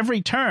them at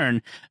every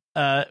turn,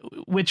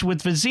 which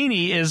with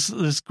Vizzini is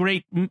this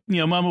great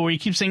moment where he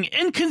keeps saying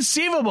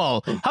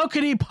inconceivable. How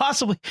could he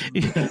possibly?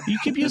 You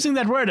keep using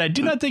that word. I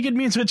do not think it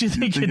means what you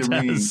think it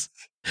does.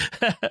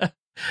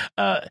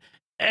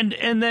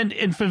 And then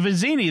for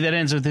Vizzini, that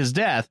ends with his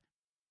death.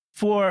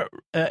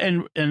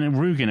 And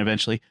Rugen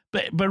eventually,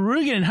 but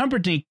Rugen and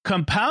Humperdinck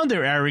compound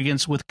their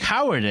arrogance with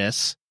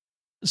cowardice,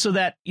 so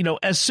that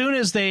as soon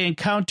as they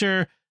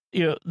encounter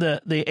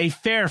a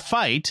fair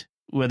fight,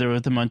 whether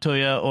with the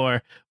Montoya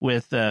or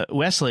with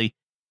Wesley,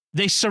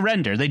 they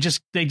surrender. They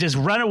just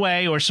run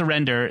away or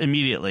surrender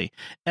immediately.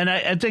 And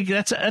I think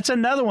that's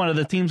another one of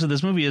the themes of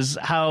this movie is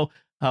how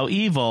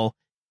evil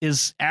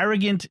is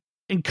arrogant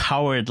and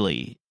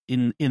cowardly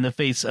in the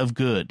face of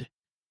good.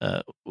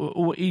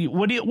 What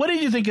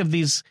did you think of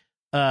these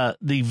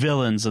the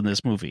villains in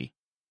this movie?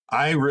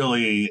 I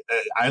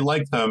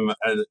like them.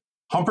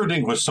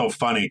 Humperdinck was so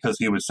funny because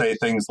he would say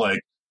things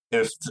like,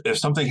 if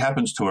something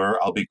happens to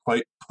her, I'll be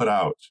quite put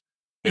out.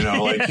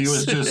 Like he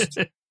was just,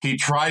 he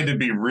tried to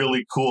be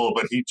really cool,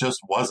 but he just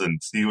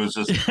wasn't. He was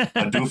just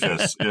a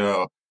doofus,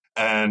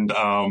 and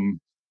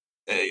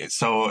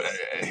so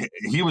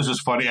he was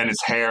just funny, and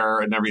his hair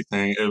and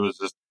everything. It was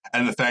just,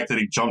 and the fact that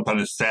he jumped on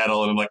his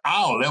saddle and I'm like,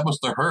 "Ow, that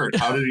must have hurt.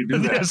 How did he do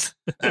that?" Yes.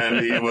 And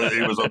he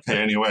was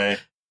okay anyway.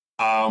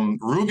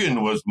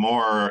 Rugen was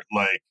more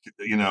like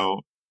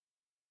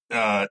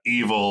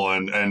evil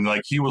and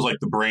like he was like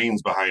the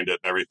brains behind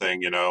it and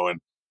everything,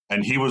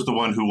 and he was the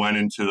one who went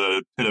into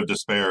the pit of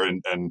despair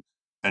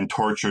and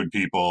tortured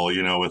people,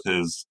 with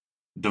his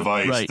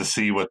device to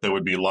see what they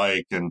would be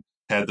like, and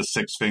had the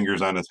 6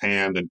 fingers on his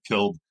hand and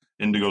killed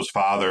Indigo's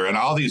father and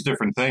all these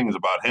different things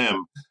about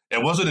him.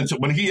 It wasn't until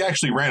when he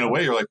actually ran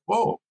away, you're like,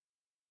 whoa,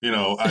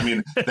 I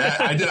mean,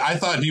 that I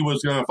thought he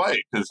was going to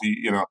fight because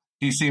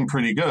he seemed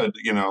pretty good,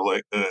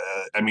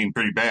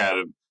 pretty bad.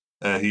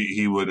 And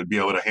he would be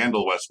able to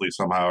handle Wesley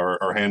somehow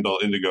or handle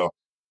Indigo.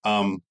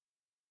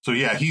 So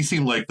yeah, he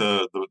seemed like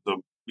the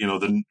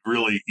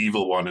really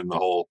evil one in the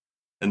whole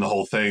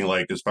thing,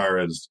 like as far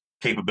as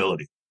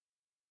capability.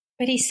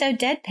 But he's so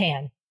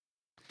deadpan.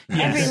 Yes.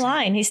 Every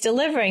line he's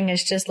delivering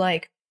is just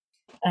like,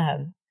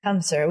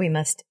 come, sir, we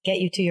must get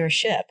you to your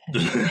ship.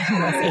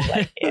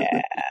 Like,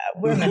 yeah,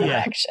 we're men of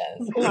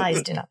action.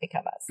 Lies do not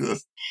become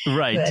us.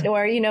 Right. But,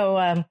 or,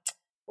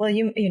 well, are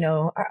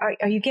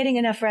you getting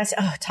enough rest?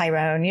 Oh,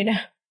 Tyrone,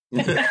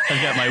 I've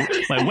got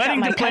my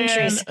wedding to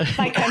plan.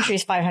 My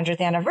country's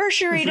 500th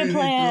anniversary to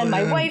plan.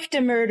 My wife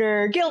to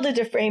murder. Gilda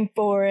to frame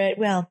for it.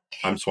 Well,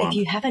 I'm swamped. If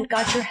you haven't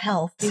got your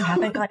health, you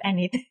haven't got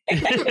anything.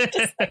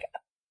 Just like,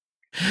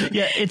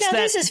 yeah,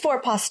 this is for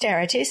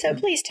posterity, so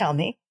please tell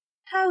me,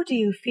 how do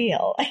you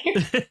feel?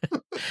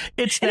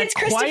 It's that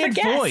quiet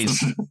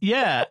voice.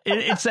 Yeah,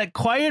 it's that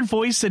quiet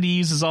voice that he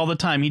uses all the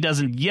time. He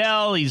doesn't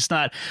yell. He's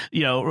not,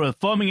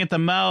 foaming at the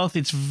mouth.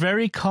 It's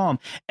very calm.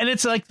 And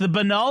it's like the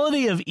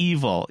banality of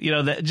evil,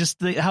 that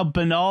just how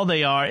banal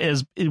they are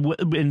is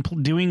in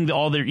doing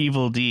all their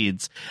evil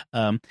deeds.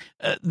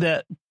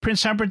 That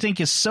Prince Humperdinck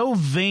is so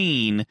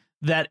vain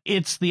that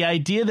it's the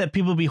idea that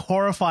people be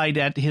horrified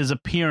at his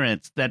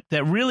appearance that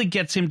really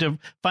gets him to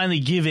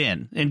finally give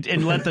in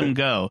and let them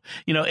go.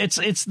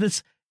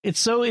 It's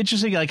so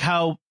interesting, like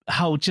how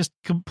just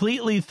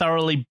completely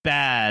thoroughly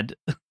bad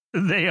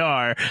they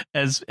are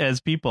as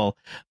people.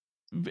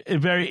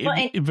 Very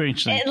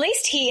interesting. At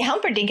least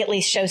Humperdinck at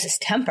least shows his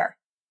temper.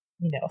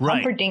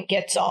 Humperdinck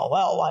gets all,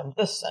 well, I'm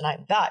this and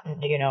I'm that,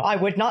 and I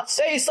would not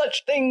say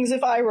such things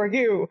if I were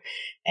you,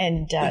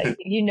 and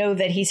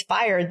that he's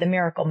fired the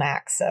Miracle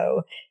Max,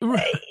 so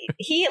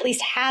he at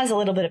least has a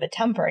little bit of a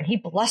temper, and he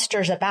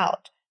blusters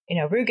about.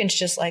 Rugen's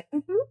just like,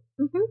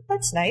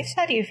 that's nice.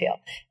 How do you feel?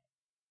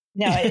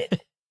 No,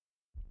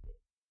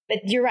 but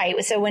you're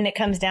right. So when it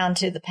comes down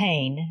to the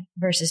pain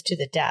versus to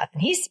the death,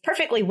 and he's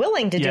perfectly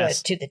willing to do it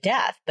to the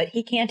death, but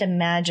he can't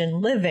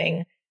imagine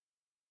living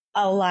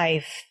a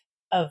life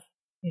of,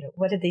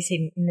 what did they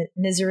say?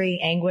 Misery,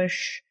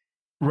 anguish,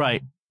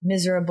 right?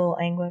 Miserable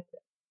anguish.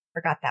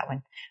 Forgot that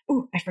one.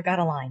 Ooh, I forgot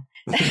a line.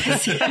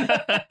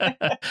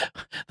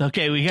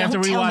 Okay, we have to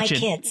rewatch it.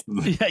 Kids.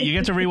 Yeah, you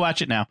get to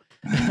rewatch it now.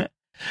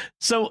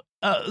 So,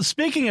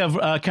 speaking of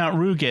Count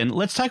Rugen,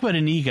 let's talk about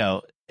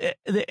Inigo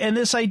and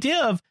this idea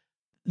of,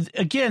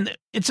 again,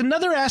 it's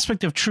another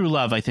aspect of true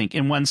love, I think,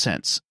 in one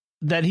sense,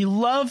 that he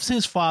loves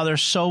his father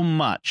so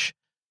much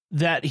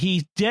that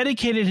he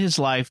dedicated his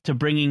life to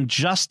bringing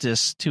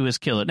justice to his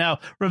killer. Now,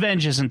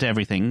 revenge isn't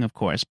everything, of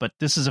course, but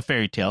this is a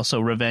fairy tale,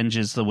 so revenge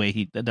is the way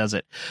he does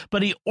it.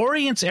 But he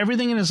orients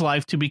everything in his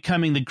life to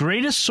becoming the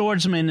greatest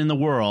swordsman in the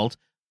world,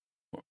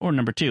 or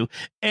number 2,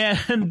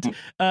 and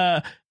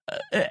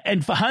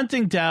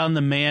hunting down the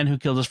man who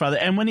killed his father.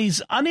 And when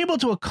he's unable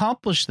to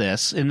accomplish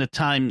this in the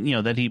time,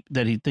 that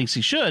he thinks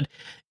he should,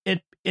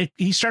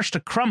 he starts to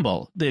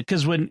crumble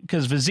because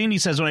Vizzini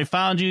says, when I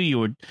found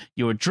you,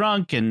 you were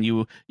drunk and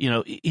you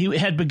know, he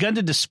had begun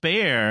to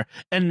despair.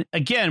 And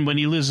again, when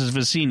he loses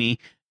Vizzini,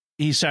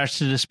 he starts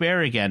to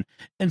despair again.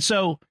 And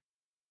so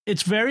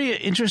it's very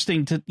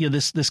interesting to, you know,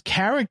 this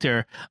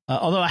character.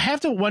 Although I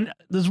have to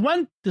there's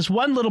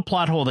one little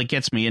plot hole that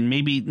gets me, and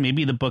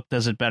maybe the book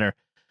does it better.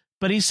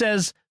 But he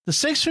says the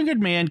six-fingered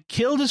man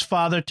killed his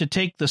father to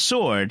take the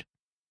sword.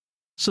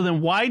 So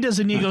then why does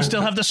Inigo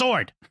still have the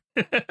sword?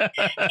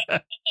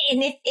 And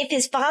if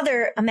his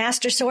father, a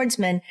master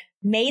swordsman,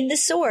 made the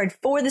sword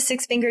for the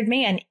six-fingered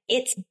man,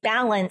 it's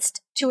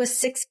balanced to a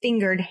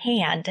six-fingered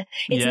hand.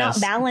 It's not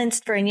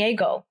balanced for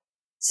Inigo.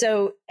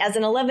 So as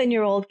an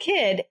 11-year-old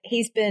kid,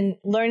 he's been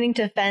learning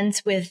to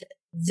fence with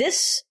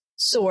this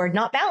sword,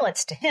 not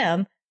balanced to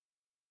him.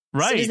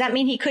 Right. So does that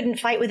mean he couldn't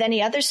fight with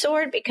any other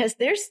sword? Because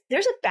there's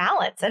a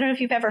balance. I don't know if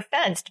you've ever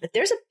fenced, but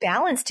there's a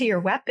balance to your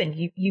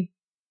weapon.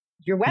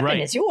 Your weapon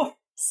is yours.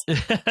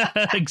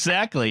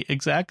 Exactly.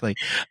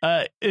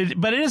 But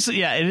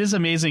it is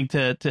amazing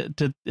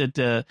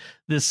to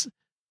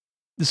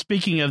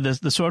speaking of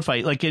the sword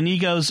fight, like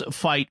Inigo's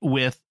fight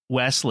with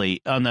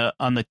Wesley on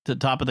the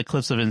top of the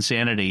Cliffs of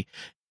Insanity,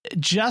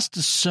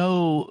 just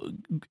so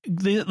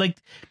like,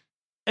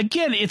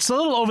 again, it's a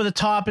little over the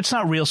top. It's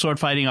not real sword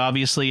fighting,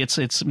 obviously.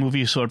 It's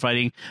movie sword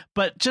fighting,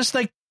 but just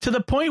like to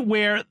the point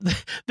where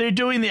they're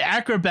doing the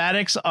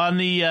acrobatics on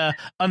the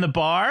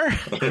bar.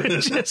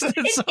 It's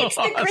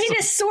the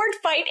greatest sword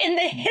fight in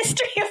the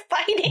history of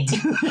fighting.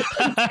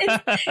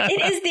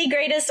 It is the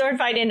greatest sword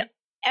fight in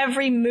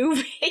every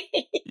movie.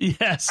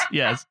 Yes.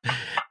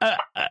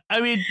 I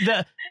mean,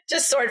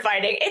 just sword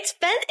fighting.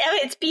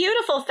 It's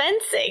beautiful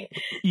fencing.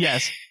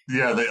 Yes.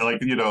 Yeah, they,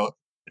 like, you know,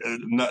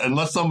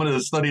 unless someone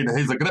has studied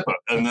Hayes Agrippa,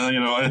 and you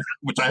know,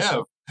 which I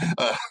have.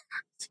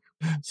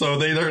 So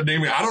they're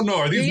naming. I don't know.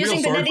 Are these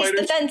real sword fighters?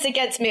 Defense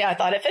against me. I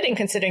thought it fitting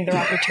considering the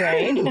rocket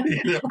train.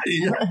 Yeah.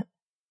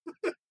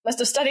 Must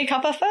have studied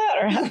Kappa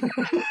Fer.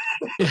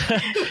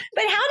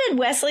 But how did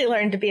Wesley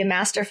learn to be a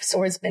master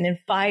swordsman in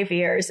 5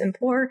 years? And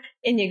poor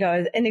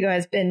Inigo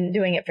has been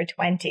doing it for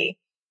 20.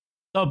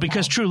 Oh,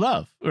 because true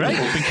love, right?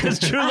 Because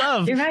true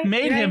love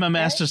made him a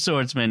master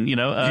swordsman. You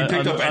know, he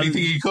picked up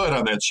anything he could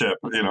on that ship.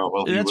 You know,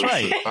 well, that's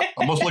right.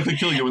 I'll most likely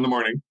kill you in the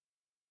morning.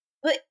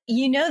 But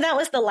you know, that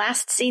was the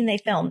last scene they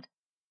filmed.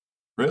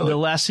 Really? The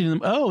last scene.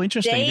 Oh,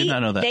 interesting. Did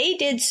not know that. They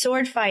did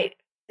sword fight.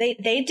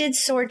 They did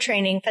sword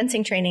training,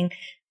 fencing training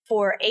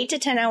for 8 to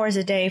 10 hours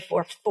a day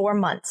for 4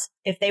 months.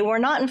 If they were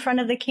not in front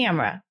of the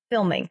camera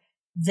filming,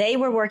 they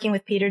were working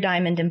with Peter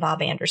Diamond and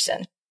Bob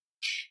Anderson.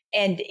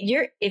 And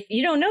if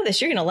you don't know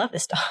this, you're going to love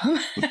this, Tom.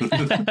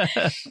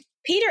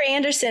 Peter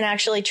Anderson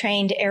actually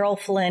trained Errol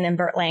Flynn and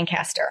Burt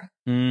Lancaster.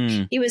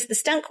 Mm. He was the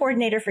stunt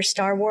coordinator for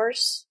Star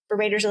Wars, for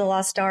Raiders of the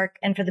Lost Ark,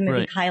 and for the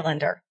movie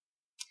Highlander.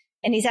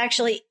 And he's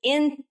actually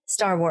in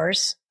Star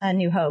Wars, A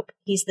New Hope.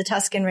 He's the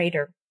Tusken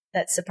Raider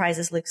that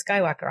surprises Luke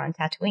Skywalker on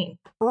Tatooine.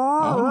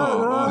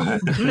 Oh.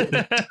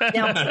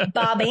 Now,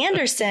 Bob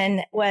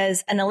Anderson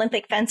was an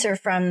Olympic fencer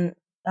from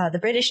the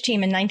British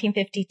team in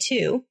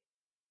 1952.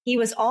 He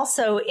was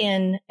also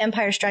in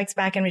Empire Strikes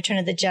Back and Return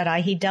of the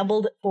Jedi. He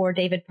doubled for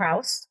David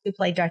Prowse, who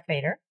played Darth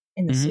Vader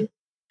in the suit.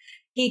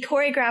 He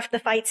choreographed the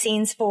fight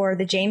scenes for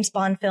the James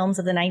Bond films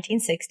of the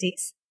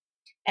 1960s.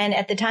 And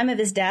at the time of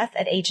his death,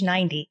 at age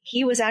 90,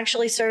 he was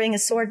actually serving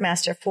as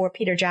swordmaster for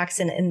Peter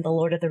Jackson in the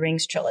Lord of the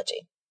Rings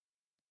trilogy.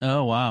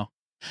 Oh, wow.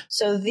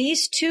 So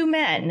these two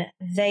men,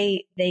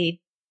 they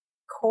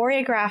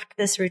choreographed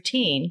this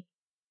routine.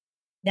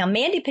 Now,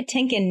 Mandy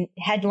Patinkin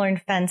had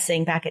learned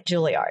fencing back at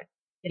Juilliard,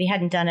 but he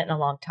hadn't done it in a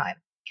long time.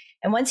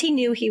 And once he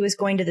knew he was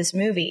going to this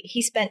movie,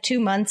 he spent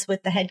 2 months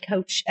with the head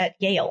coach at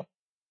Yale,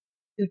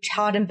 who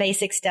taught him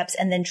basic steps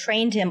and then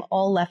trained him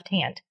all left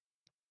hand.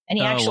 And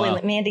he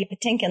Mandy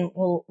Patinkin,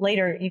 well,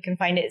 later you can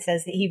find it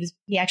says that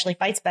he actually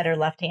fights better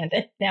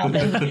left-handed now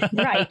than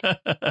right.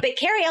 But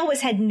Cary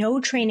Elwes had no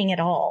training at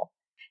all.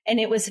 And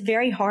it was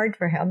very hard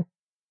for him.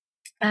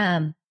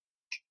 And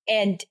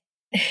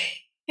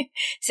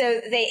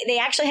so they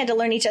actually had to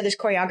learn each other's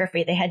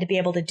choreography. They had to be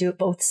able to do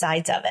both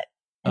sides of it.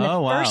 And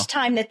the first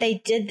time that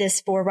they did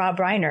this for Rob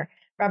Reiner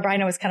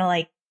was kind of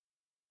like,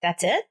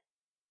 that's it?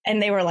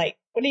 And they were like,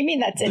 what do you mean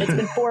that's it? It's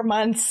been 4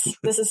 months.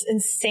 This is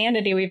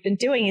insanity we've been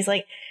doing. He's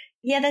like,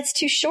 yeah, that's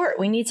too short.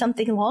 We need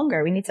something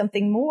longer. We need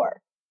something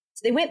more.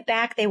 So they went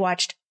back. They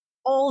watched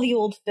all the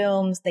old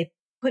films. They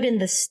put in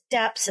the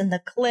steps and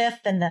the cliff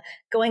and the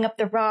going up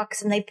the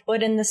rocks, and they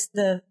put in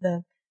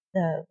the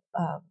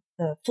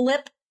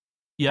flip.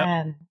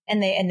 Yeah.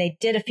 And they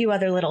did a few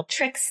other little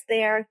tricks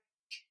there.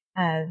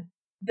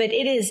 But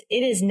it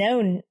is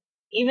known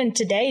even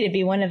today to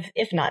be one of,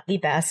 if not the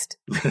best,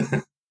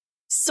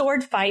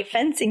 sword fight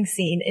fencing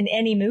scene in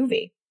any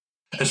movie.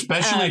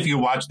 Especially if you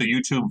watch the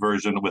YouTube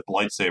version with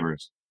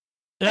lightsabers.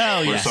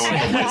 Oh, yes. Someone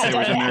with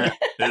lightsabers in there.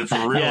 It's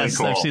really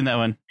cool. I've seen that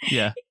one.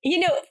 Yeah.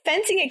 You know,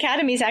 fencing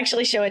academies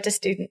actually show it to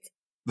students.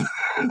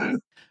 And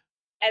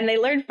they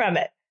learn from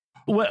it.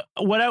 I want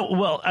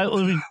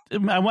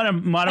to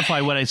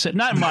modify what I said.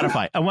 Not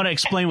modify. I want to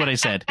explain what I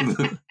said.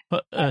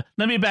 Let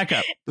me back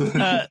up.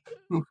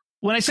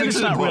 When I said it's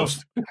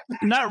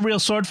not real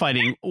sword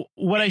fighting,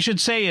 what I should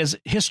say is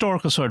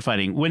historical sword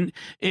fighting. When,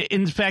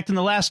 in fact, in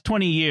the last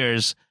 20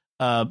 years,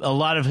 a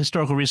lot of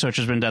historical research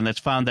has been done that's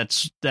found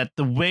that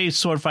the way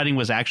sword fighting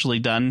was actually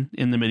done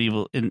in the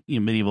medieval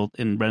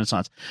in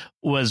Renaissance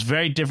was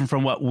very different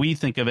from what we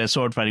think of as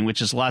sword fighting,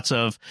 which is lots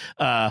of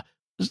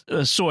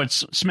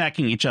swords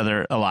smacking each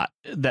other a lot.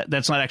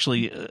 That's not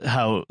actually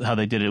how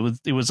they did it.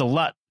 It was a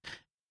lot.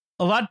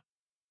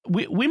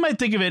 We might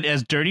think of it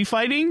as dirty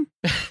fighting,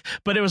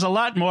 but it was a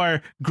lot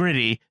more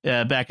gritty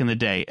back in the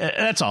day.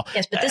 That's all.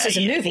 Yes, but this is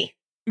a movie.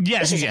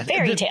 Yes, this is a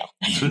fairy tale.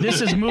 This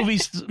is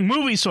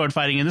movie sword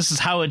fighting, and this is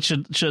how it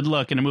should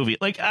look in a movie.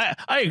 Like I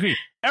agree.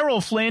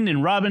 Errol Flynn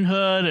and Robin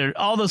Hood and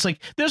all those,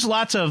 like, there's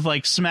lots of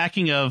like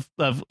smacking of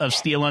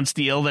steel on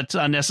steel that's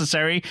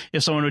unnecessary.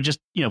 If someone would just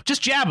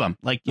jab them,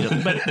 like,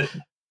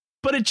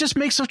 but it just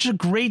makes such a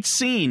great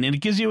scene, and it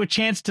gives you a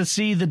chance to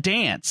see the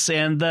dance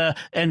and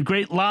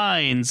great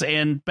lines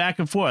and back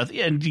and forth,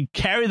 and you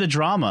carry the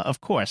drama, of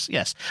course.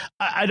 Yes,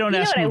 I don't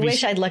ask. What I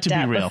wish I'd looked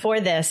at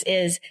before this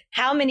is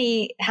how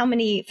many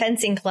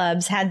fencing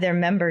clubs had their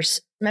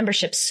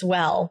membership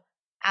swell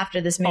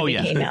after this movie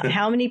came out.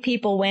 How many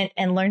people went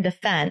and learned to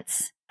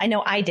fence? I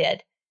know I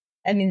did.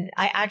 I mean,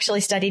 I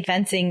actually studied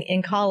fencing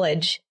in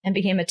college and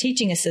became a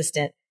teaching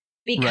assistant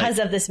because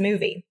of this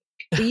movie.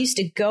 We used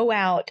to go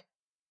out.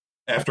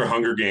 After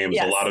Hunger Games,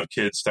 a lot of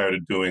kids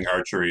started doing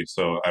archery,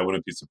 so I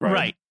wouldn't be surprised.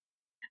 Right.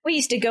 We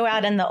used to go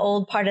out in the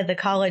old part of the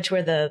college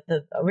where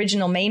the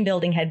original main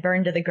building had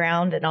burned to the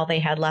ground, and all they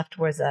had left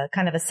was a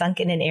kind of a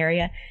sunken-in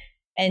area.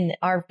 And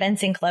our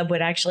fencing club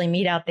would actually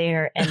meet out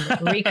there and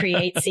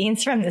recreate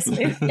scenes from this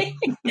movie.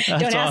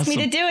 Don't ask me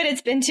to do it.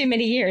 It's been too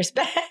many years.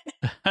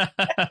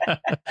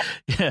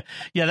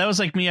 Yeah, that was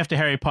like me after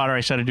Harry Potter.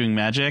 I started doing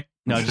magic.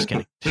 No, just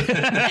kidding.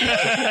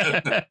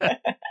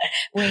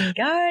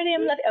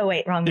 Wingardium Leviosa. Oh,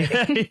 wait, wrong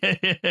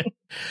movie.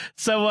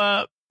 So,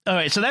 all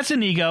right. So that's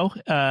Inigo.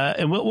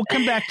 And we'll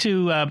come back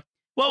to...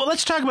 well,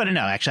 let's talk about it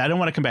now, actually. I don't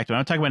want to come back to it.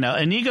 I'll talk about it now.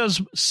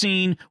 Inigo's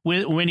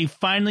when he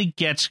finally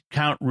gets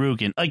Count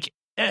Rugen. Like,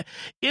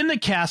 in the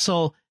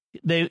castle,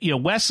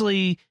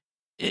 Wesley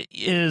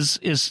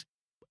is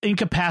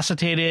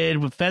incapacitated.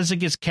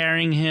 Fezzik is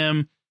carrying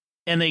him,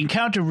 and they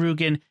encounter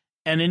Rugen,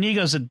 and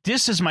Inigo said,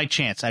 "This is my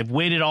chance. I've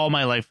waited all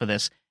my life for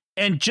this,"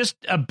 and just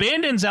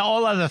abandons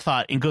all other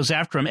thought and goes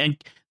after him.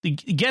 And he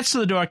gets to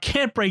the door,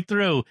 can't break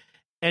through,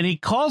 and he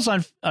calls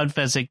on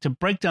Fezzik to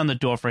break down the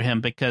door for him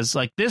because,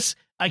 like, this,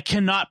 I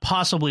cannot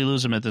possibly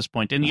lose him at this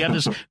point. And you have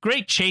this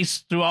great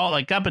chase through all,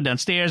 like, up and down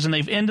stairs, and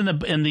they've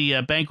ended in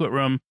the banquet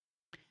room.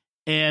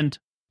 And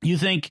you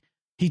think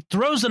he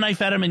throws the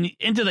knife at him and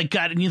into the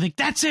gut, and you think,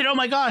 that's it. Oh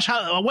my gosh,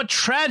 what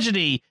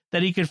tragedy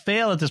that he could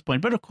fail at this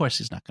point. But of course,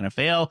 he's not going to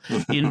fail.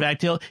 In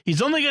fact,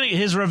 he's only going to,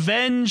 his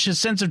revenge, his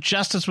sense of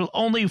justice will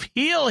only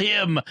heal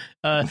him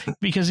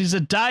because he's a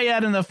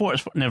dyad in the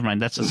force. Never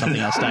mind, that's something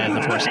else. Dyad in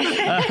the force.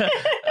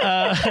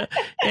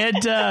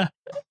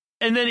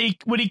 And then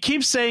when he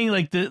keeps saying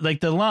like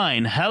the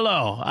line,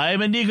 "Hello, I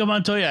am Inigo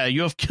Montoya.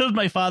 You have killed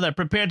my father.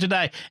 Prepare to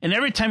die." And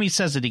every time he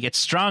says it, he gets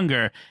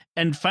stronger.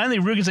 And finally,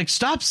 Rugen's like,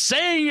 "Stop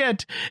saying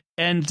it!"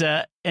 And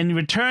he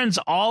returns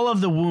all of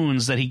the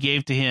wounds that he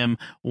gave to him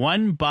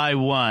one by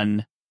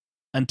one,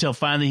 until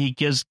finally he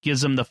gives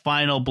him the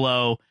final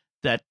blow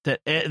that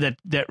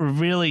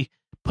really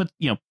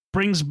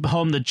brings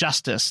home the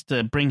justice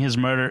to bring his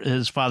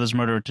father's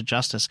murderer to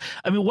justice.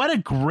 I mean, what a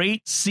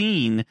great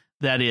scene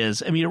that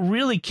is. I mean, it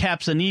really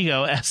caps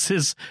Inigo as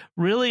this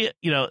really,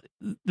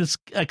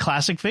 a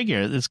classic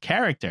figure, this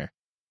character.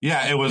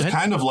 Yeah, it was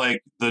kind of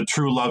like the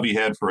true love he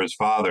had for his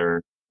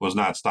father was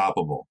not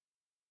stoppable.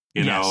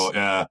 He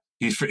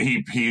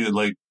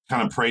like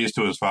kind of prays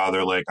to his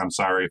father, like, "I'm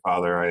sorry,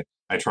 father,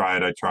 I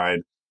tried.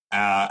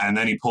 And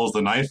then he pulls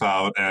the knife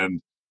out,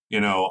 and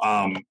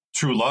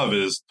true love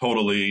is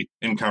totally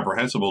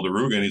incomprehensible to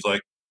Rugen. He's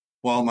like,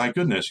 "Well, my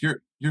goodness, you're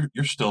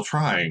still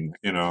trying,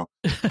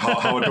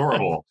 how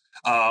adorable."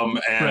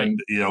 Right.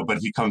 But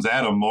he comes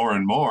at him more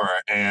and more.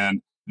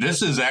 And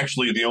this is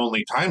actually the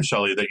only time,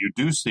 Shelley, that you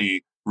do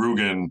see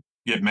Rugen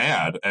get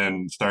mad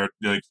and start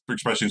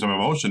expressing some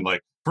emotion.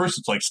 Like, first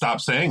it's like,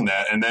 "Stop saying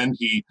that." And then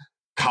he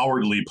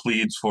cowardly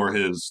pleads for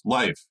his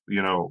life.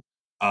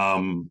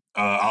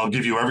 "I'll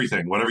give you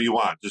everything, whatever you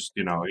want. Just,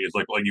 he's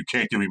like, "Well, you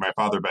can't give me my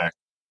father back."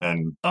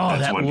 And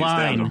that's that when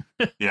line. He stabbed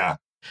him. Yeah.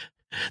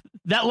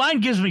 That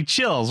line gives me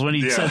chills when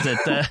he says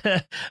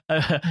it.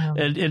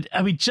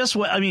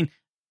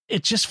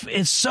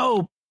 It's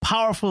so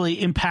powerfully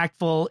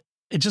impactful.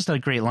 It's just a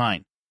great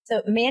line.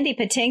 So Mandy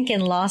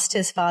Patinkin lost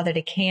his father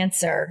to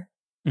cancer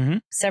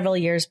several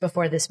years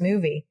before this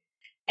movie.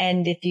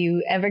 And if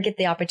you ever get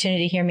the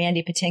opportunity to hear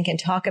Mandy Patinkin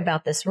talk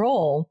about this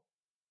role,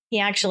 he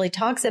actually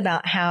talks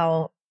about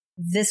how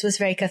this was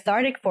very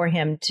cathartic for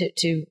him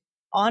to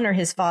honor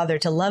his father,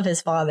 to love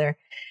his father.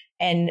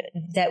 And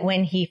that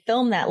when he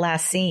filmed that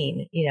last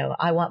scene,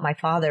 "I want my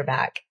father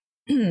back."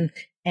 And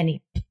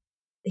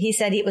he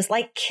said it was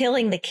like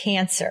killing the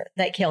cancer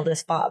that killed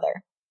his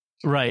father.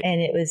 Right.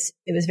 And it was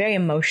very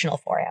emotional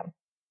for him.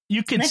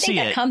 You can and I see think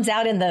that it. comes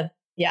out in the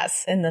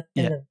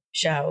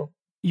show.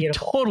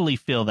 Beautiful. You totally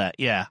feel that.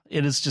 Yeah,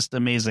 it is just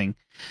amazing.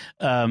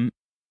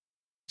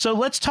 So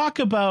let's talk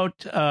about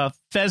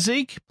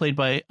Fezzik, played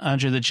by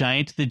Andre the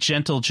Giant, the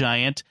gentle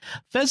giant.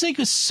 Fezzik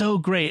is so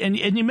great, and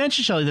you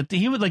mentioned, Shelley, that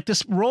he would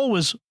this role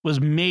was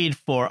made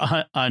for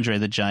Andre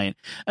the Giant.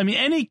 I mean,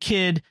 any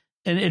kid.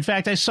 And in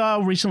fact, I saw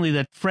recently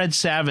that Fred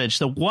Savage,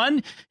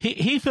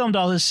 he filmed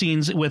all his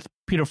scenes with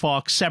Peter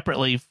Falk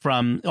separately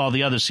from all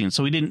the other scenes,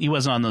 so he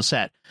wasn't on the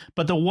set.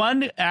 But the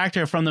one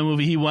actor from the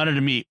movie he wanted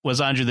to meet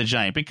was Andre the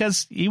Giant,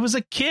 because he was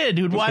a kid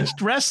who'd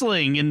watched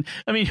wrestling, and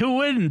I mean, who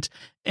wouldn't?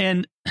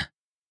 And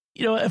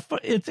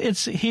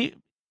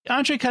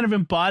Andre kind of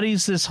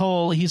embodies this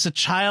whole, he's a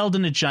child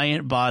in a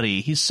giant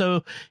body. He's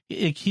so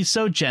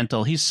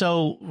gentle, he's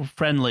so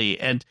friendly,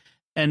 and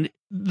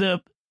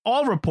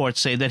all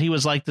reports say that he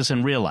was like this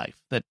in real life,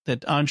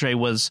 that Andre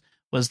was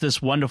this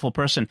wonderful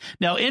person.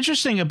 Now,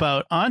 interesting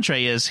about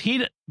Andre is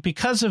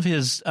because of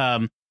his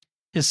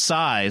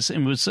size,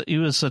 and he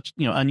was such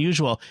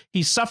unusual,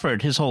 he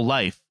suffered his whole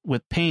life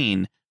with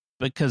pain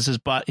because his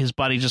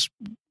body just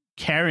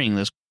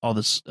carrying all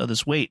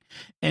this weight,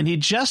 and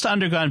he'd just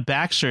undergone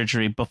back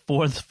surgery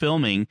before the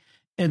filming,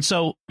 and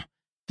so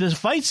the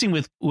fight scene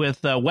with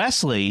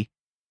Wesley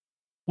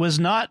was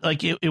not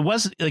like it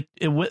wasn't like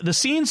the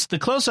scenes, the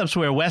close-ups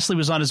where Wesley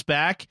was on his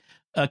back.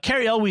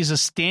 Cary Elwes is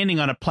standing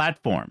on a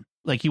platform,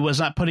 like he was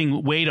not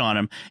putting weight on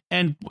him,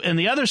 and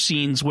the other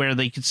scenes where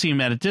they could see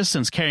him at a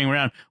distance carrying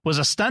around was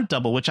a stunt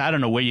double, which I don't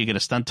know where you get a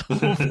stunt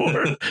double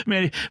for.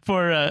 Maybe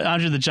for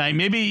Andre the Giant,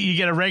 maybe you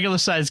get a regular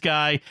sized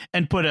guy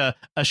and put a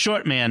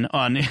short man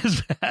on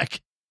his back.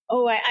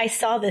 Oh, I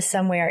saw this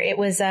somewhere. It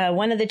was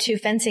one of the two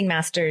fencing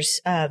masters.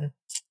 I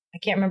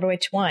can't remember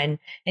which one,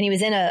 and he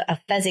was in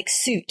a Fezzik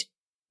suit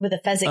with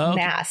a Fezzik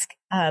mask.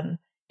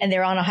 And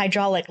they're on a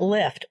hydraulic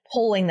lift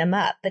pulling them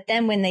up. But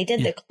then when they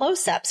did the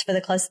close-ups for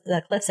the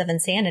Cliffs of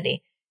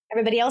Insanity,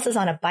 everybody else is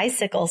on a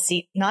bicycle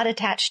seat, not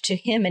attached to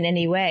him in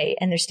any way,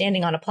 and they're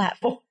standing on a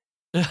platform.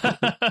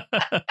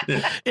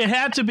 It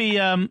had to be,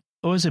 what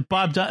was it,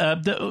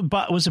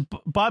 was it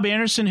Bob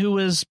Anderson who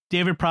was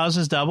David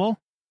Prowse's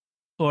double?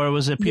 Or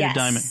was it Peter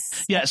Diamond?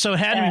 Yeah, so it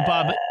had to be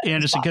Bob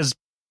Anderson, because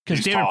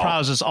David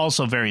Prowse is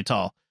also very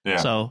tall. Yeah.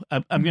 So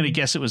I'm going to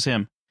guess it was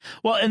him.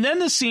 Well, and then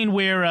the scene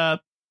where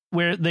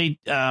they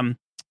what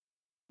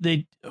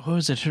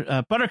was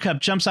it? Buttercup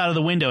jumps out of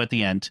the window at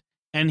the end,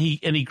 and he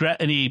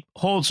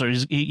holds her.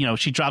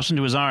 She drops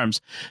into his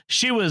arms.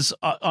 She was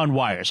on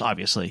wires,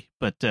 obviously,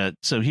 but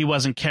so he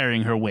wasn't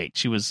carrying her weight.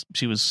 She was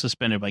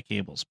suspended by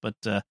cables. But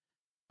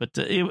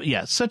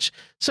such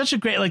a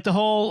great, like the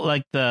whole,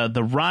 like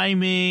the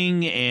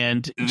rhyming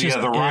and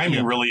the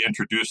rhyming really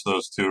introduced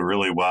those two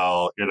really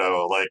well.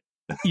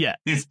 Yeah,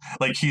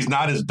 he's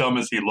not as dumb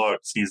as he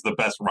looks. He's the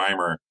best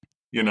rhymer.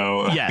 Yes.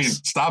 I mean,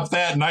 stop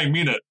that, and I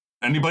mean it.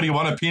 Anybody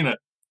want a peanut?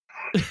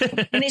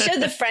 And it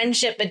showed the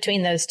friendship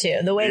between those two,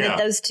 the way that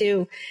those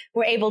two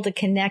were able to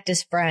connect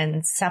as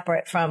friends,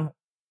 separate from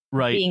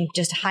being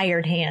just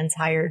hired hands,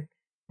 hired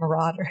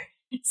marauders.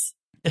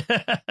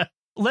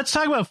 Let's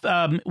talk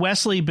about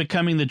Wesley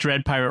becoming the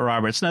Dread Pirate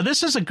Roberts. Now,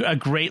 this is a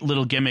great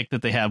little gimmick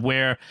that they have,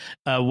 where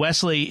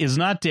Wesley is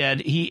not dead.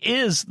 He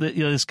is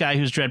this guy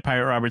who's Dread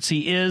Pirate Roberts.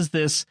 He is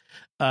this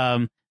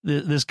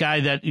this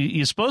guy that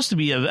is supposed to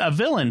be a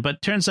villain,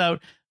 but turns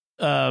out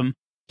the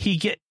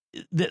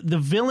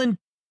villain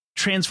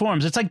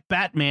transforms. It's like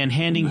Batman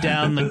handing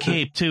down the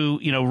cape to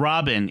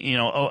Robin.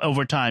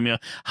 Over time.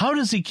 How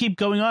does he keep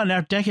going on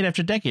now, decade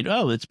after decade?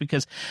 Oh, it's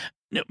because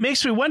it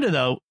makes me wonder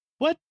though,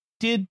 what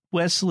did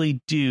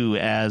Wesley do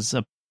as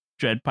a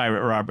Dread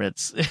Pirate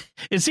Roberts?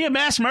 Is he a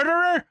mass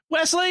murderer,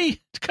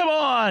 Wesley? Come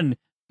on.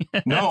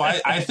 No,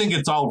 I think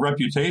it's all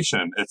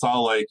reputation. It's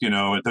all like,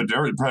 the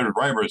Dread Pirate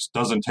Roberts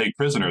doesn't take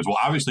prisoners. Well,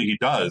 obviously he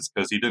does,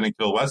 because he didn't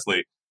kill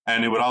Wesley.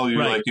 And it would all be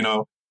like,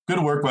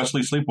 good work,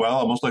 Wesley, sleep well.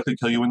 I'll most likely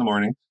kill you in the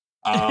morning.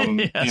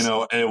 Yes.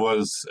 It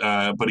was,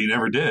 but he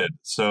never did.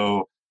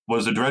 So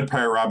was the Dread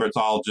Pirate Roberts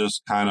all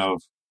just kind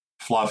of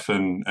fluff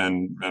and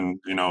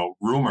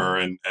rumor,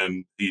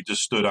 and he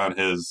just stood on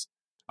his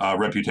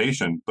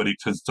reputation,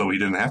 so he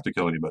didn't have to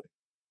kill anybody.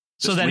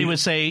 So that he would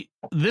say,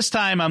 "This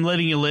time I'm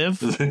letting you live,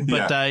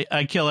 but I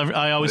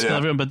always kill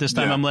everyone, but this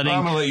time I'm going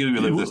to let you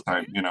live this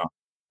time."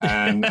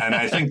 And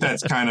I think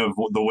that's kind of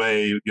the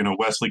way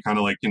Wesley kind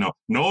of like no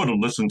one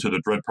will listen to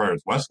the Dread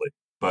Pirates Wesley,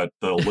 but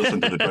they'll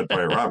listen to the Dread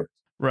Pirate Roberts.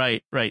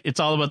 Right. It's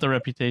all about the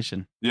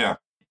reputation. Yeah,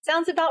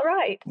 sounds about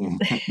right.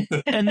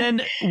 And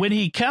then when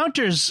he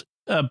counters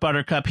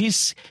Buttercup, he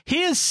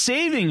is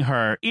saving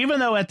her, even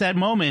though at that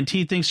moment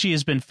he thinks she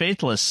has been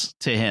faithless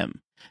to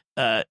him.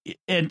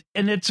 And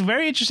it's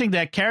very interesting,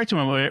 that character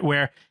moment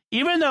where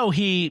even though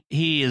he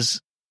is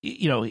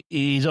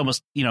he's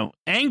almost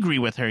angry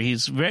with her,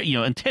 he's very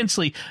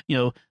intensely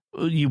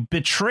you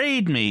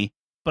betrayed me,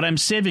 but I'm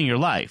saving your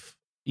life.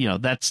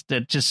 It's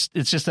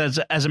just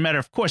as a matter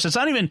of course. It's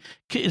not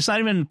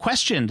even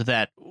questioned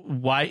that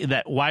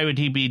why would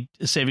he be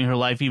saving her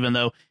life, even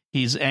though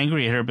he's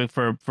angry at her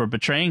for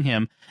betraying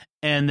him.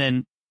 And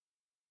then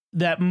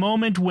that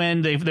moment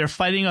when they're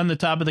fighting on the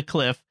top of the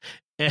cliff,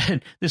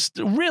 and this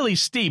really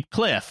steep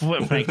cliff,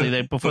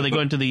 frankly, before they go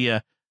into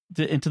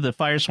the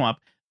fire swamp.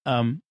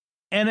 And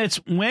it's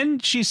when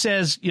she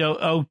says,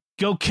 oh,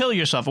 go kill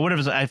yourself or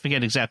whatever. I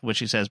forget exactly what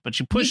she says, but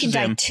she pushes him. You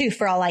can die too,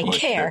 for all I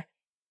care.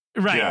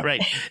 Right, yeah.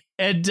 Right.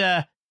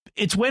 And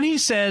it's when he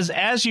says,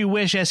 as you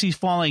wish, as he's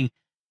falling,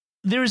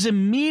 there's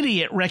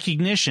immediate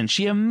recognition.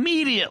 She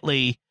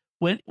immediately,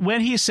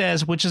 when he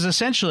says, which is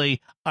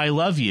essentially, I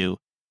love you,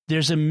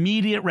 there's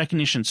immediate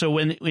recognition. So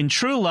when in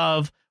true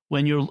love,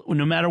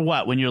 no matter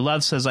what, when your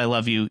love says, I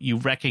love you, you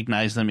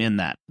recognize them in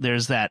that.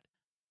 There's that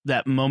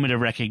moment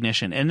of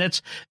recognition. And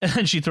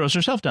then she throws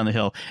herself down the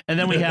hill. And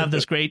then we have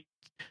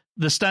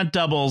the stunt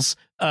doubles,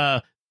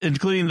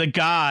 including the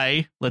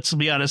guy, let's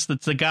be honest,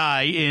 that's the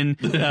guy in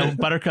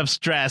Buttercup's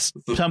dress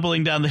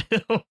tumbling down the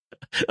hill.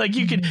 Like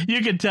you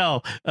could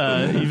tell,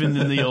 even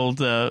in the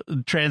old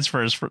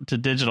transfers to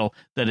digital,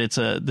 that it's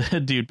a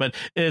dude, but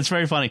it's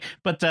very funny.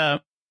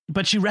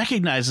 But she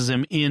recognizes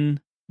him in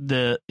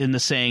the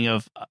saying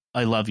of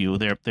 "I love you."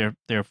 Their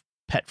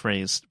pet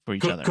phrase for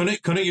each other.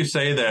 Couldn't you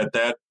say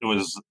that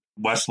was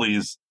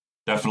Wesley's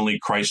definitely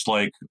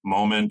Christ-like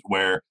moment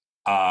where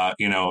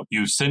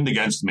you sinned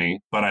against me,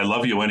 but I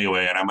love you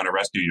anyway, and I'm going to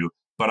rescue you.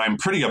 But I'm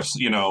pretty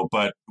upset,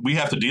 but we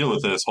have to deal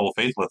with this whole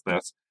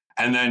faithlessness,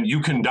 and then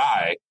you can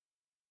die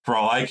for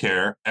all I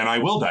care, and I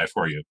will die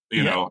for you,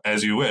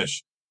 as you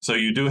wish. So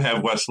you do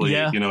have Wesley,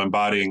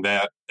 embodying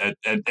that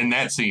in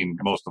that scene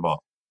most of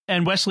all.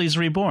 And Wesley's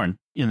reborn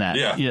in that,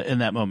 in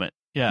that moment.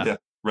 Yeah.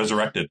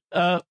 Resurrected.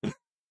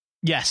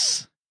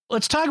 Yes.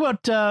 Let's talk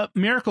about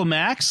Miracle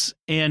Max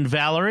and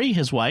Valerie,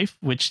 his wife,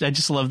 which I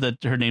just love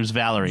that her name's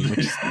Valerie, which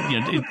is,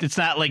 it's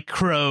not like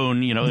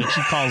crone,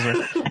 she calls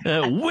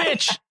her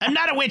witch. I'm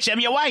not a witch.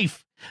 I'm your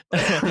wife.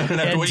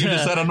 After what you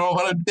just said, I don't know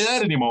how to do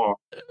that anymore.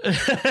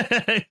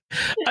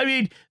 I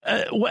mean,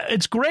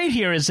 what's great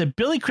here is that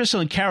Billy Crystal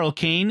and Carol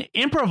Kane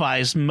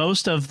improvised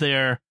most of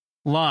their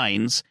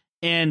lines,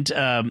 and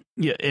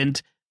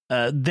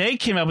they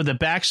came up with a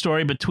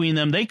backstory between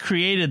them. They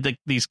created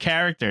these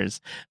characters.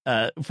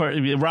 Rob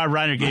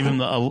Reiner gave him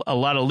a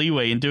lot of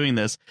leeway in doing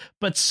this,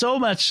 but so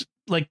much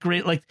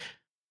great,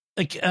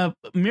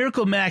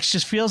 Miracle Max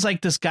just feels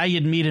like this guy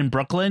you'd meet in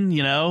Brooklyn.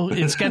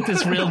 It's got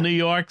this real New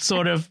York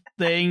sort of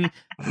thing.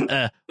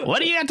 What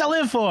do you got to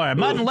live for?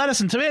 Mutton,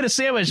 lettuce, and tomato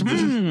sandwich.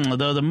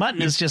 Though the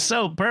mutton is just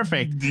so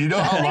perfect. Do you know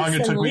how long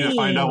it took me to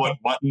find out what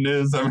mutton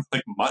is? I'm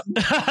like, mutton?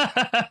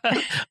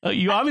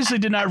 You obviously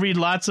did not read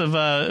lots of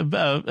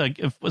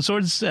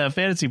swords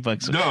fantasy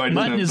books. No, I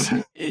mutton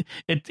didn't.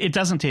 It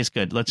doesn't taste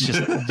good. Let's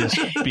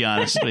just be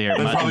honest here.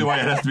 That's probably why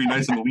it has to be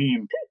nice and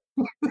lean.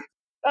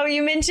 Oh,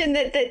 you mentioned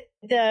that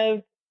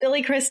the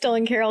Billy Crystal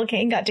and Carol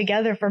Kane got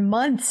together for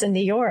months in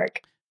New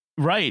York.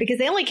 Right. Because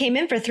they only came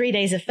in for 3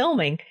 days of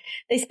filming.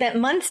 They spent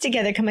months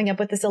together coming up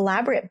with this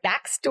elaborate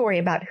backstory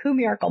about who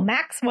Miracle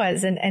Max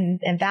was and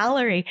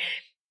Valerie.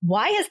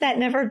 Why has that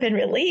never been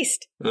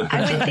released?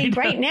 I would think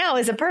right now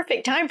is a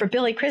perfect time for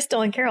Billy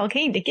Crystal and Carol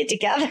Kane to get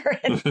together.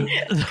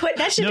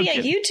 That should be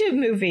a YouTube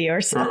movie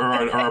or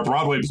something. Or a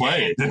Broadway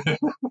play.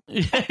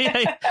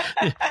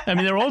 I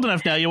mean, they're old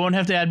enough now. You won't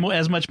have to add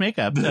as much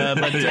makeup.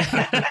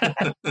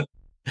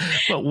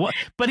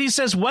 But he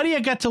says, what do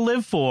you got to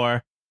live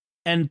for?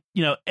 And,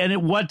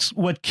 what's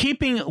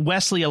keeping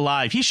Wesley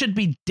alive? He should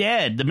be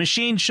dead. The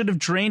machine should have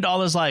drained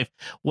all his life.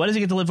 What does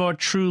he get to live for?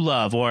 True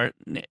love, or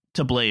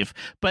to blave.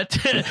 But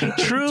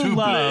true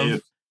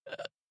love,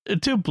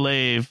 to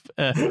blave.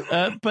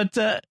 But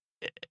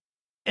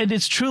and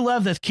it's true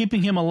love that's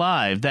keeping him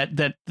alive.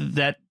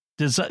 That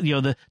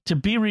to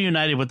be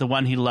reunited with the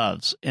one he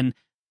loves. And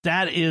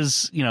that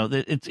is,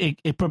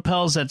 it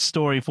propels that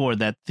story forward,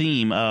 that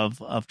theme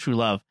of true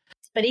love.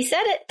 But he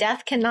said it,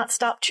 death cannot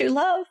stop true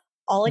love.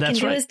 All it can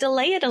do is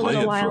delay it a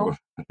little while.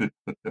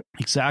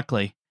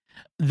 Exactly.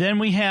 Then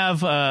we have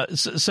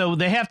so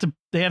they have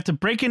to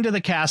break into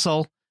the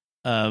castle.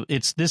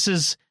 This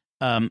is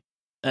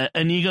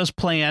Inigo's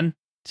plan.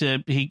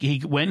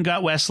 He went and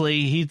got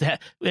Wesley.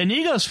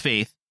 Inigo's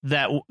faith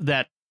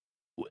that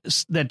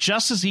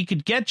justice, he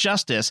could get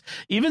justice,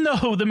 even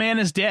though the man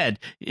is dead.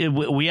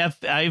 I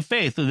have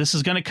faith that this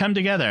is going to come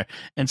together.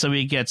 And so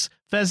he gets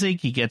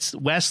Fezzik, he gets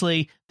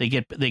Wesley. They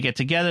get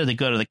together. They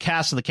go to the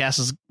castle. The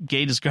castle's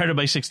gate is guarded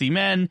by 60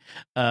 men.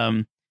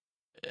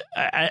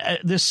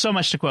 There's so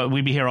much to quote.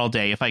 We'd be here all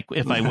day if I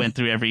went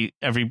through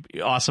every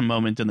awesome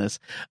moment in this.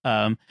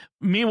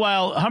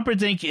 Meanwhile,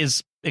 Humperdinck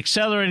is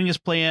accelerating his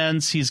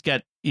plans. He's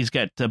got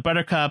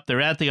Buttercup.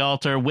 They're at the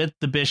altar with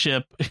the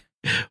bishop.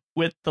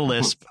 With the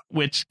lisp,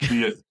 which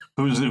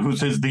who's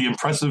the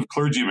impressive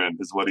clergyman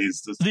is what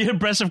he's. The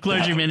impressive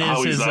clergyman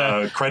is his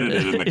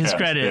credited in the his cast.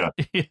 credit.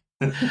 Yeah.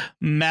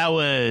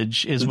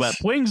 Marriage is what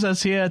brings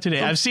us here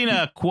today. I've seen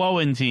a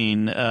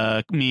quarantine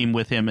meme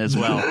with him as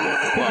well.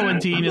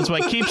 Quarantine is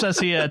what keeps us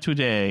here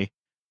today.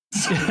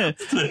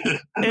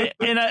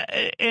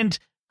 and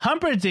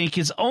Humperdinck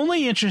is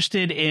only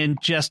interested in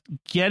just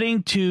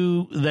getting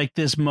to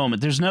this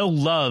moment. There's no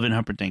love in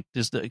Humperdinck,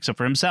 except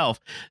for himself.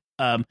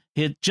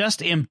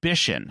 Just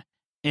ambition.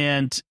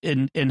 and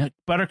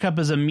Buttercup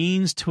is a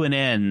means to an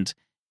end.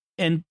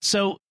 And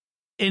so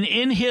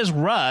in his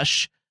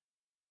rush,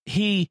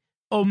 he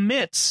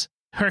omits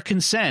her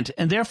consent,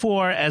 and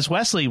therefore, as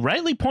Wesley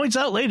rightly points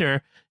out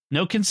later,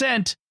 no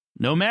consent,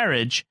 no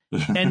marriage.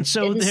 And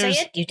so didn't say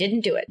it, you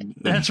didn't do it.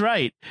 That's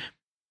right.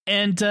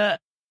 And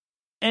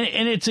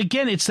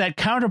it's that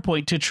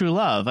counterpoint to true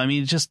love. I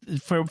mean, just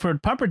for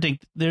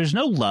Pumperdinck, there's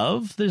no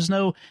love, there's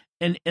no,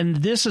 and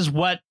this is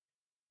what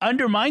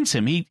undermines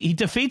him. He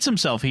defeats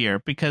himself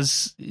here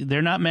because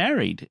they're not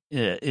married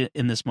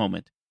in this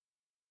moment.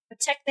 A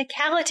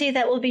technicality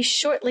that will be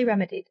shortly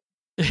remedied.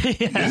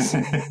 Yes.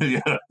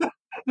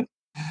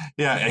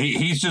 Yeah,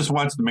 he just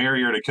wants to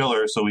marry her to kill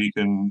her so he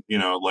can,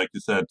 like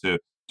you said, to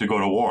go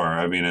to war.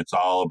 I mean, it's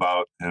all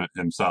about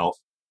himself.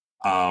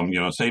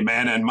 Say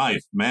man and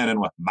wife, man and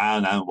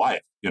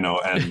wife,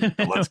 and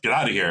let's get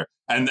out of here.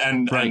 And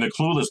right. And the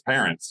clueless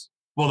parents.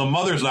 Well, the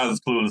mother's not as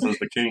clueless as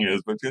the king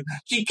is, but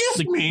she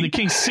kissed me. The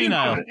king's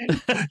senile.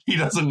 He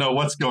doesn't know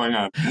what's going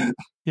on.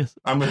 Yes.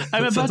 I'm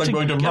about to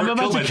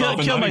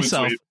kill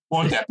myself. Suite.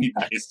 Won't that be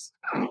nice?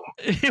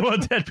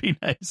 Won't that be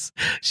nice?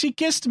 She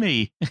kissed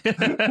me.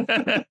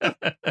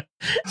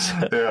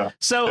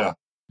 So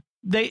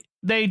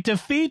they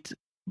defeat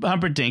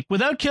Humperdinck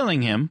without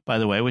killing him, by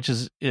the way, which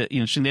is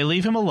interesting. They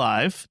leave him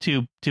alive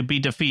to be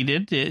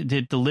defeated,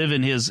 to live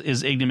in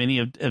his ignominy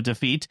of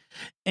defeat,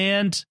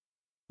 and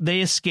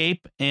they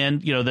escape.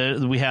 And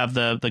we have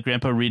the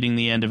grandpa reading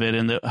the end of it,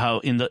 and how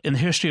in the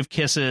history of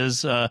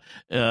kisses,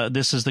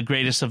 this is the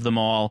greatest of them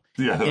all.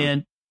 Yeah.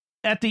 And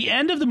at the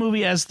end of the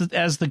movie, as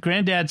the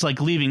granddad's like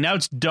leaving, now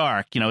it's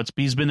dark.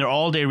 He's been there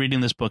all day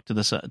reading this book to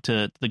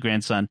the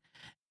grandson.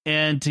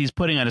 And he's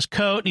putting on his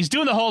coat, and he's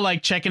doing the whole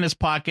like checking his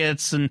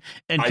pockets and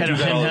kind of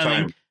all the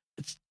time.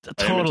 It's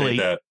totally,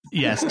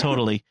 yes,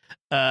 totally.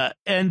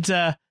 And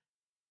the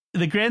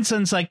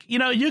grandson's like,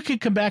 you could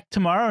come back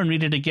tomorrow and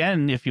read it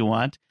again if you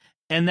want.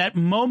 And that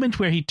moment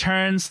where he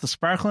turns the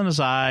sparkle in his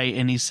eye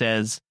and he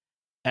says,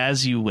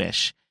 "As you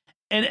wish."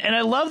 And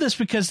I love this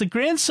because the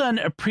grandson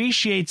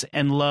appreciates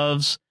and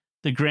loves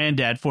the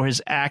granddad for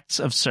his acts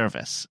of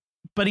service,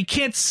 but he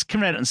can't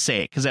come out and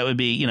say it because that would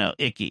be,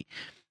 icky.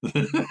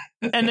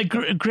 And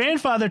the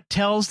grandfather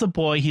tells the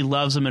boy he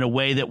loves him in a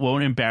way that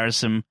won't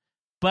embarrass him,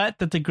 but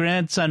that the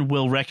grandson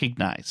will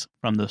recognize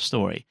from the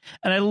story.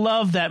 And I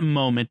love that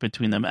moment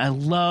between them. I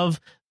love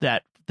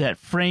that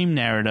frame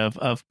narrative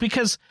of,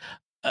 because,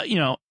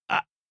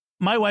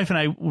 my wife and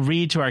I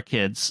read to our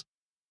kids,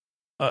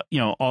 well,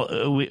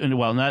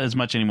 not as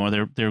much anymore.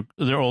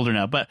 They're older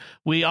now, but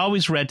we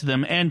always read to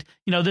them. And,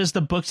 there's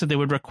the books that they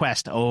would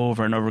request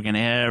over and over again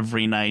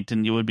every night.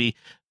 And you would be,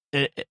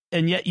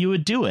 and yet you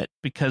would do it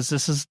because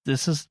this is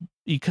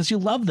because you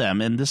love them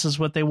and this is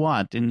what they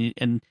want. And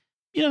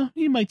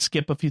you might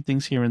skip a few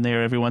things here and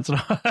there every once in a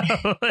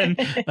while.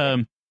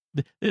 And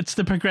it's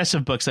the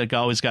progressive books that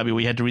always got me.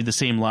 We had to read the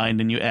same line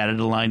and you added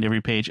a line to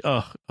every page.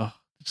 Oh, it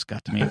just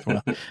got to me for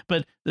a while.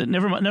 But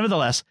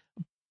nevertheless,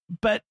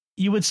 but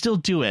you would still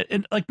do it.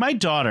 And like my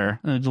daughter,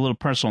 a little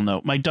personal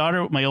note, my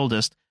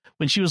oldest,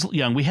 when she was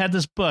young, we had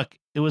this book.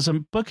 It was a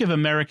book of an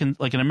American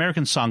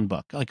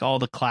songbook, like all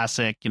the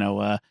classic,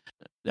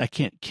 I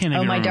can't even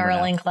remember. My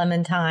Darling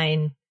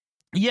Clementine.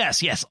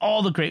 Yes,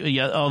 all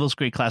all those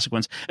great classic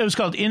ones. It was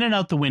called In and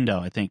Out the Window,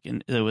 I think,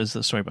 and it was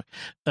the storybook,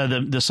 the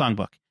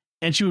songbook.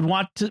 And she would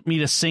want me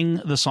to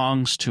sing the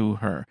songs to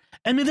her.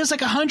 I mean, there's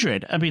like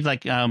 100. I'd be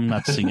like, I'm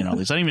not singing all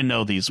these. I don't even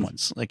know these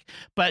ones.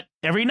 But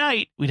every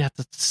night we'd have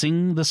to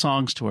sing the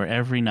songs to her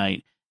every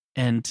night.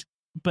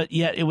 But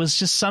yet it was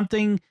just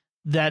something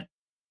that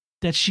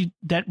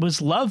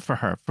was love for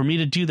her, for me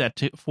to do that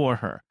for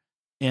her.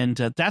 And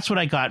that's what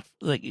I got,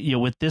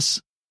 with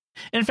this.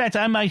 In fact,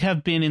 I might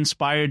have been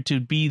inspired to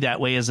be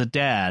that way as a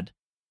dad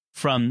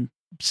from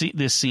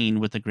this scene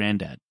with the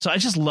granddad. So I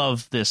just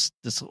love this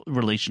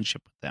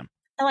relationship with them.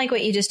 I like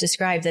what you just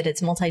described, that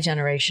it's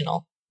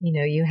multi-generational.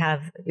 You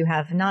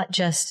have not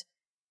just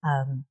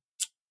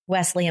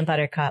Wesley and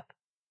Buttercup,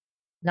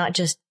 not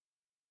just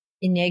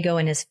Inigo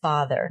and his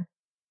father,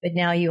 but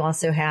now you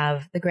also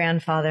have the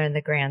grandfather and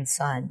the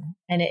grandson.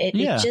 And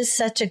it's just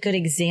such a good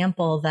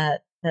example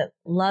that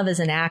love is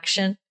an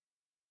action,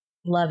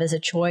 love is a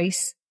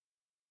choice,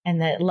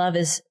 and that love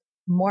is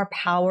more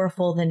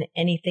powerful than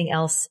anything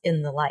else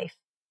in the life,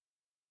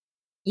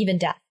 even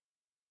death.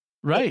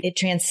 Right. It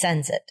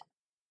transcends it.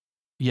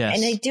 Yes.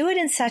 And they do it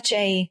in such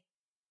a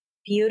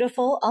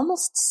beautiful,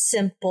 almost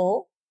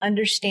simple,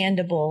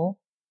 understandable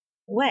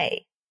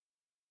way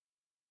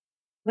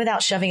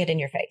without shoving it in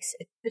your face.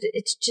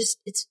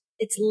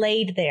 It's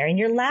laid there and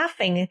you're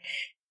laughing.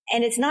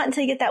 And it's not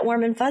until you get that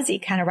warm and fuzzy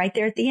kind of right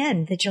there at the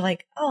end that you're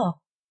like, oh,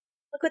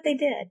 look what they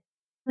did.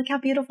 Look how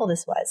beautiful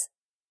this was.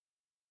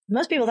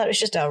 Most people thought it was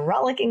just a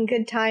rollicking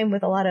good time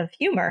with a lot of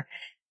humor.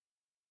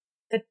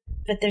 But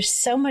there's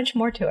so much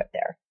more to it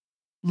there.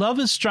 Love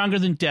is stronger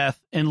than death,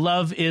 and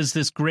love is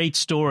this great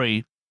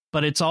story,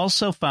 but it's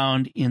also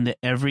found in the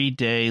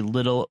everyday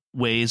little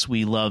ways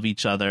we love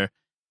each other,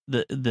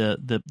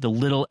 the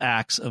little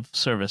acts of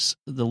service,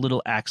 the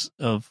little acts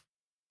of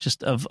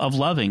just of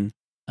loving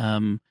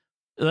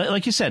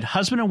Like you said,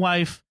 husband and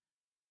wife,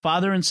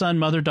 father and son,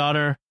 mother,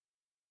 daughter,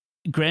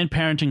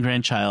 grandparent and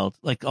grandchild,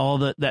 like all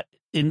that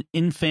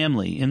in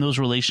family, in those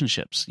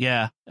relationships.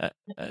 Yeah.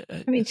 I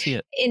mean, see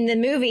it. In the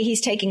movie,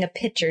 he's taking a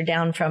picture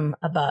down from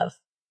above.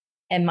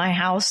 In my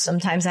house,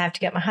 sometimes I have to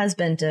get my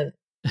husband to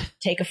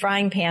take a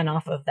frying pan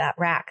off of that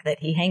rack that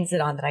he hangs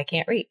it on that I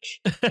can't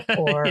reach.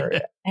 Or,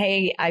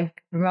 hey,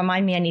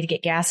 remind me I need to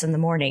get gas in the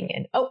morning.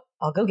 And,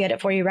 I'll go get it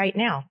for you right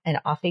now. And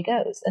off he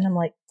goes. And I'm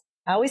like,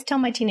 I always tell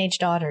my teenage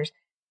daughters,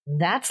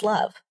 that's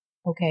love.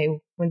 Okay.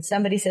 When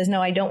somebody says,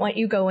 no, I don't want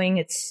you going,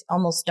 it's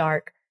almost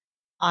dark,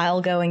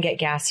 I'll go and get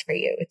gas for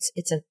you.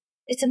 It's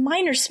a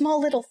minor,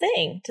 small little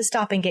thing to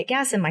stop and get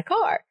gas in my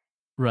car.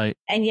 Right.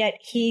 And yet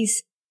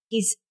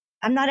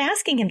I'm not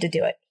asking him to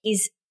do it.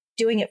 He's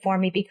doing it for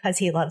me because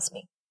he loves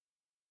me.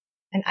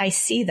 And I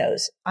see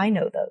those. I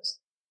know those.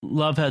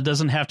 Love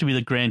doesn't have to be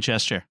the grand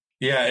gesture.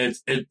 Yeah,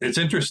 it's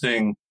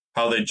interesting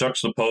how they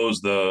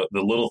juxtapose the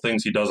little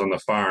things he does on the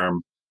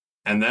farm.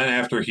 And then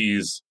after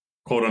he's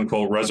quote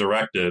unquote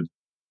resurrected,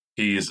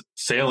 he's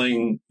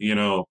sailing,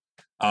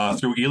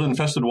 through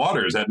eel-infested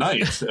waters at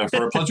night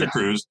for a pleasure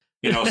cruise.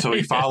 So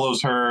he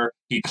follows her.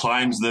 He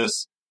climbs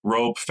this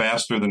rope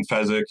faster than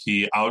Fezzik.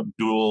 He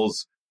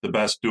outduels the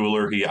best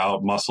dueler. He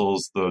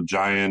outmuscles the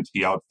giant.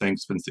 He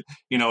outthinks Vince.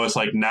 It's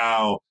like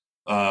now,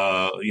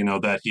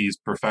 that he's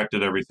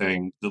perfected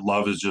everything. The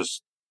love is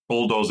just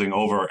bulldozing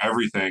over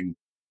everything,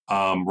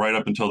 right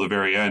up until the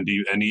very end.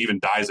 And he even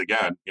dies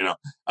again.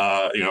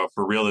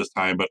 For real this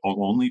time, but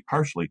only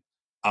partially.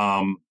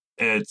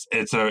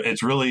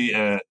 It's really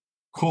a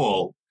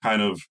cool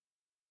kind of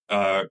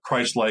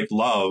Christ-like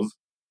love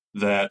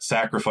that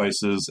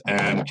sacrifices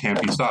and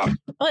can't be stopped.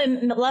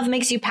 Well, love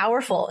makes you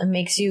powerful and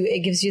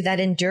it gives you that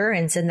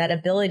endurance and that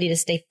ability to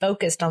stay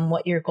focused on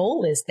what your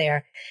goal is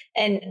there.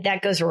 And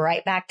that goes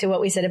right back to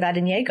what we said about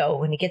Inigo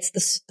when he gets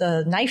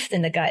the knife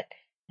in the gut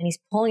and he's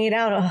pulling it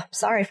out. Oh,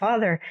 sorry,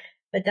 Father.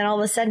 But then all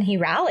of a sudden he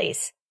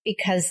rallies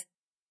because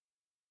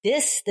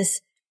this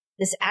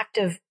act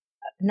of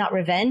not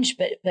revenge,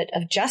 but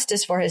of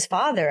justice for his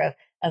father,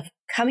 of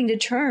coming to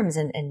terms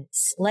and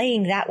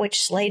slaying that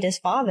which slayed his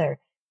father.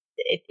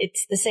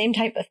 It's the same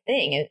type of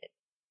thing.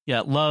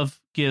 Yeah, love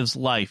gives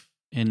life,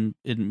 and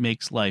it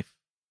makes life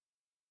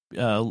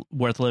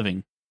worth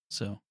living.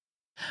 So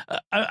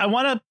I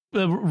want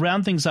to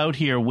round things out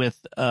here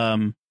with,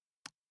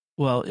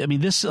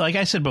 this, like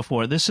I said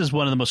before, this is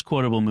one of the most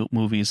quotable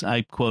movies.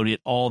 I quote it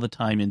all the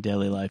time in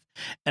daily life.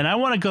 And I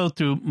want to go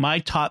through my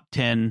top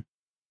 10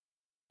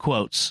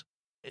 quotes.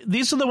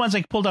 These are the ones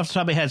I pulled off the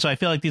top of my head, so I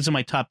feel like these are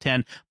my top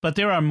 10, but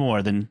there are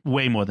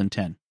way more than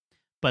 10.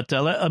 But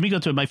let me go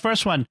through it. My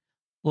first one,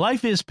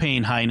 life is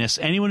pain, Highness.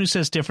 Anyone who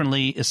says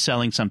differently is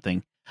selling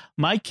something.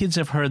 My kids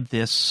have heard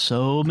this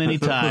so many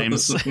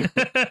times.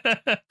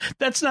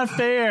 That's not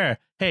fair.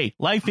 Hey,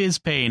 life is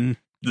pain.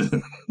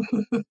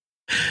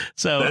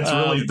 So that's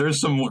really there's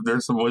some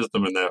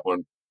wisdom in that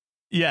one.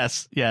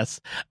 Yes.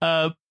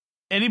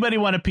 Anybody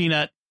want a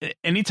peanut?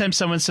 Anytime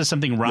someone says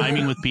something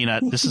rhyming with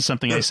peanut, this is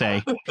something I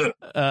say.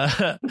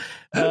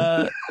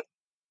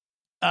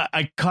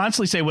 I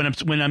constantly say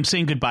when I'm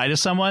saying goodbye to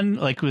someone,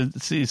 like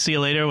with see you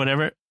later or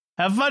whatever,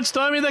 have fun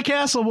storming the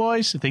castle,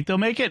 boys. You think they'll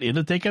make it?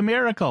 It'll take a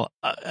miracle.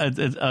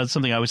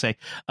 Something I always say.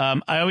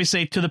 I always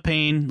say to the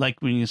pain, like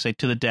when you say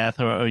to the death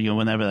or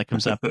whenever that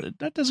comes up.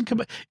 That doesn't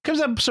come up. It comes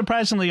up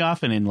surprisingly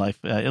often in life,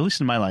 at least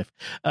in my life.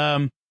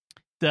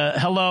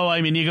 Hello,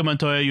 I'm Inigo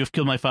Montoya. You've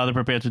killed my father.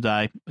 Prepare to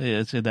die.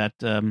 Say that.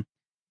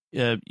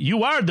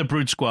 You are the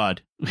Brute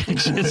Squad.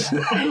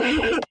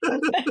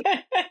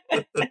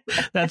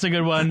 That's a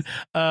good one.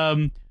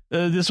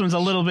 This one's a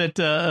little bit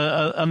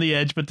on the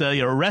edge, but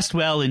rest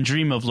well and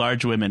dream of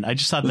large women. I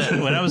just thought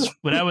that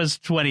when I was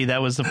 20,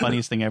 that was the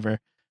funniest thing ever.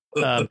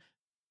 The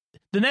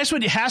next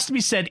one has to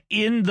be said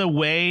in the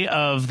way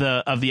of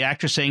the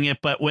actor saying it,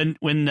 but when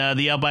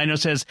the albino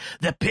says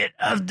the pit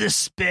of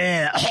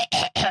despair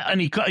and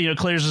he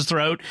clears his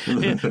throat.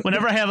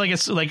 Whenever I have like a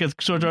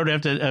sore throat, I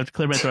have to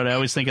clear my throat. I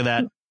always think of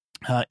that.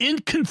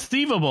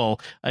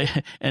 Inconceivable.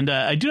 I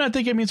do not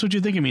think it means what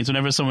you think it means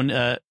whenever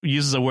someone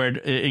uses a word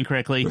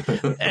incorrectly.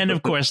 And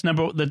of course,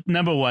 the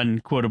number one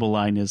quotable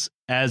line is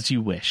 "as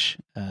you wish,"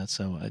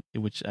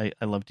 which I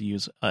love to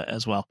use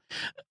as well.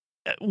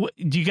 Do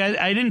you guys?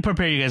 I didn't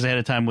prepare you guys ahead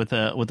of time with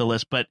the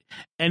list, but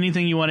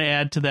anything you want to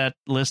add to that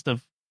list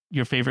of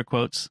your favorite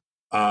quotes?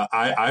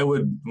 I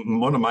would.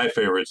 One of my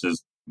favorites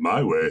is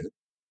 "My way.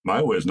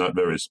 My way is not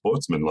very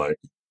sportsmanlike."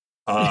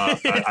 Yeah,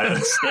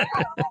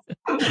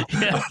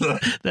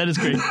 that is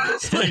great.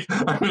 It's like,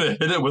 I'm going to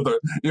hit it with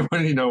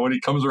when he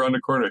comes around the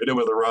corner, hit it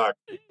with a rock.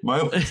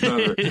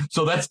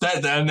 So that's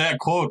that. And that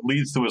quote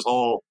leads to his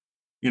whole,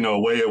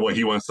 way of what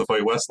he wants to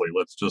fight Wesley.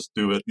 Let's just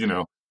do it,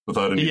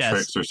 without any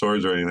tricks or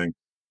swords or anything.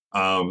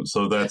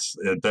 So that's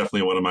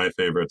definitely one of my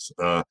favorites.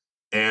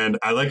 And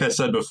like I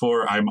said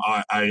before,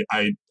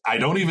 I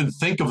don't even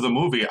think of the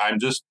movie. I'm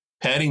just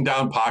patting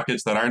down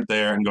pockets that aren't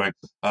there and going,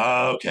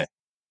 okay,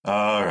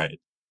 all right.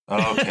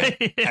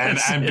 Okay.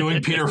 Yes. And I'm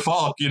doing Peter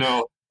Falk,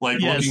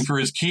 looking for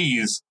his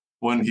keys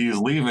when he's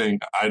leaving,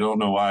 I don't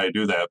know why I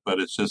do that, but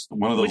it's just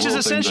one of those. Which is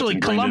essentially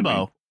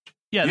Columbo.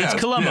 Yeah, that's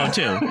Columbo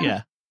too.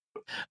 Yeah.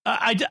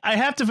 I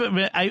have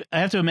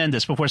to amend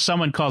this before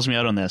someone calls me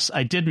out on this.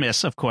 I did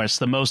miss, of course,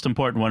 the most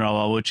important one of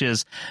all, which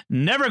is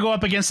never go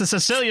up against a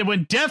Sicilian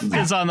when death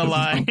is on the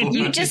line.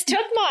 You just took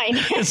mine.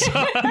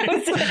 So,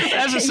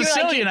 as a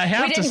Sicilian, I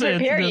have to say,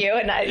 prepare you,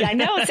 and I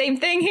know, same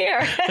thing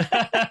here.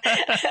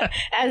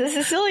 As a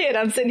Sicilian,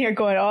 I'm sitting here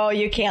going, "Oh,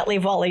 you can't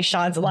leave Wally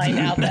Shawn's line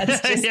out.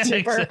 That's just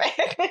too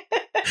perfect."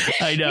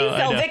 I know. He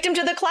fell victim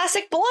to the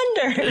classic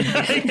blunder.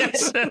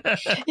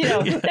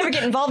 Never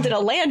get involved in a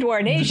land war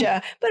in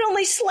Asia, but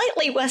only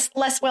slightly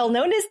less well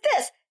known is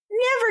this: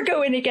 never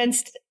go in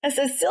against a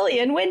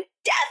Sicilian when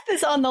death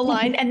is on the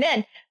line, and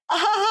then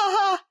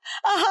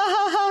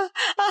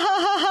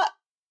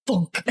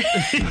bonk.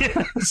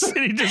 Yes,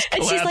 and he just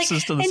and she's like, to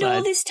the and side.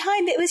 all this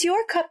time it was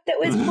your cup that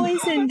was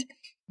poisoned.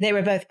 They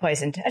were both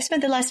poisoned. I've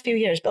spent the last few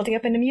years building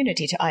up an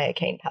immunity to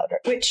iocane powder,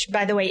 which,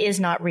 by the way, is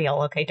not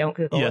real. Okay, don't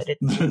Google it.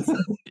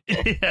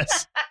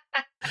 Yes.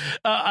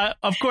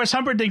 Of course,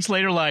 Humperdinck's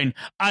later line,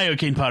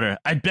 iocane powder,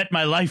 I'd bet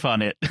my life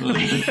on it.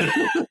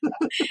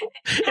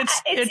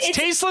 It's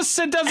tasteless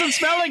and doesn't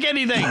smell like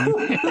anything.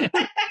 Trying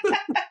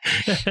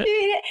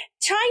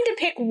to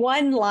pick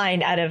one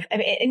line out of,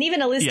 and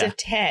even a list of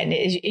 10,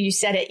 you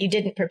said it, you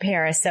didn't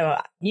prepare us. So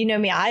you know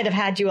me, I'd have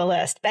had you a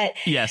list. But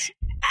yes,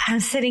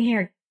 I'm sitting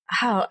here.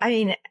 How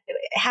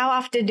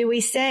often do we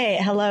say,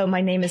 hello,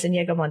 my name is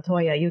Inigo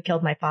Montoya. You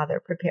killed my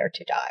father. Prepare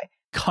to die.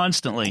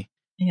 Constantly.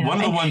 One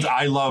of the ones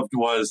I loved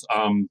was,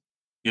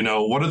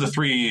 what are the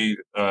three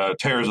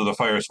terrors of the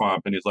fire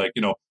swamp? And he's like,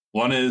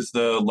 one is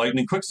the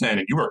lightning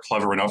quicksand, and you were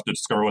clever enough to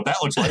discover what that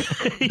looks like.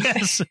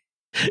 Yes.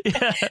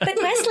 Yeah. But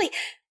Leslie,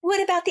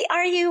 what about the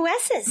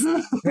RUSs?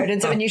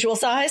 Rodents of unusual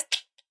size?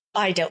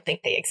 I don't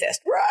think they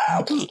exist.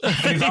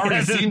 He's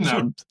already seen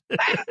them.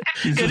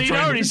 He'd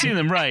already seen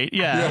them, right?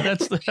 Yeah.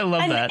 I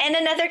love that. And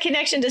another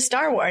connection to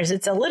Star Wars.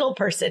 It's a little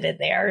person in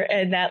there,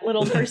 and that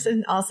little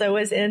person also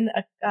was in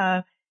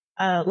a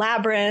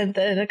Labyrinth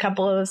and a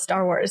couple of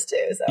Star Wars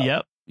too. So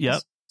Yep.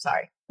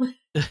 Sorry.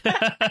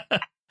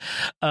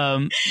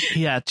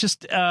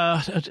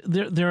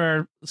 There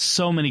are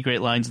so many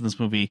great lines in this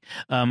movie.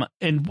 And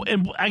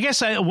I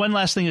guess one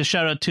last thing is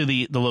shout out to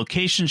the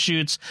location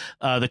shoots.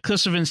 The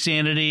Cliffs of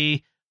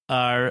Insanity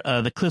are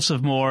the Cliffs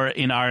of Moher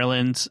in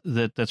Ireland.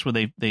 That's where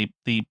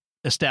the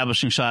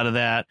establishing shot of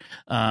that.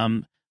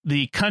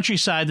 The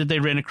countryside that they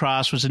ran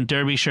across was in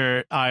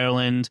Derbyshire,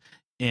 Ireland.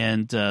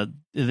 And some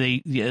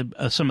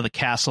of the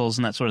castles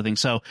and that sort of thing.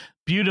 So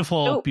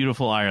beautiful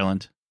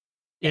Ireland.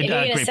 Great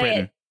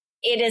Britain.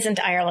 It isn't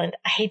Ireland.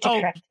 I hate to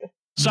correct you.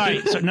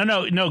 Sorry.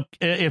 No.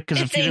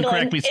 Because if you didn't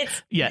correct me,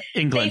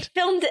 England.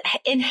 They filmed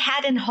in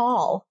Haddon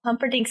Hall.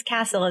 Humperdinck's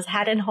Castle is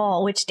Haddon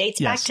Hall, which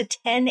dates back to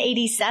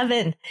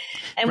 1087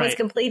 and was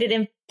completed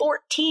in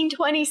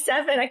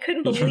 1427. I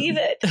couldn't believe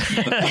it.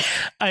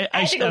 I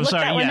had to go look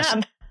that one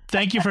up.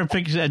 Thank you for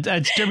picking.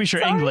 It's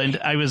Derbyshire, England.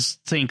 I was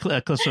saying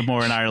Cliffs of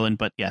Moher in Ireland,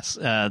 but yes,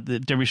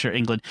 the Derbyshire,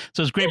 England.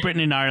 So it's Great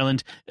Britain and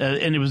Ireland,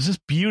 and it was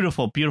just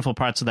beautiful, beautiful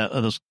parts of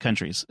those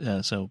countries.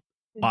 So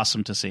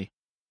awesome to see.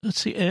 Let's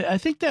see. I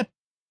think that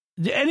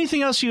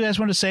anything else you guys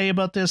want to say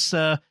about this?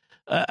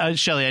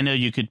 Shelley, I know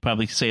you could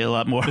probably say a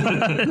lot more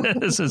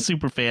as a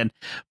super fan,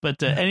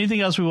 but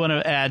anything else we want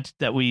to add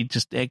that we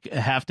just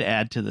have to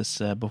add to this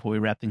before we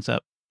wrap things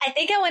up? I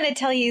think I want to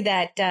tell you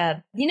that,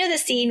 the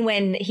scene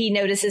when he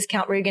notices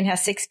Count Rugen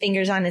has 6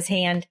 fingers on his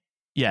hand?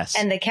 Yes.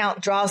 And the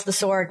Count draws the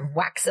sword,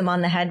 whacks him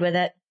on the head with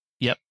it?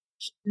 Yep.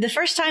 The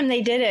first time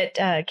they did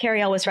it,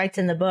 Cary Elwes writes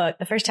in the book,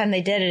 the first time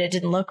they did it, it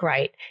didn't look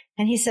right.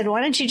 And he said,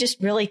 why don't you just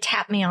really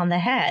tap me on the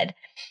head?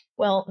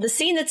 Well, the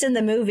scene that's in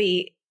the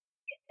movie,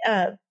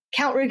 Count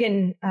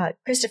Rugen,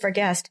 Christopher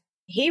Guest,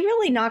 he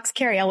really knocks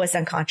Cary Elwes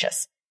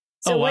unconscious.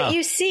 So what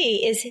you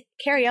see is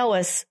Cary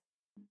Elwes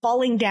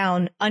falling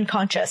down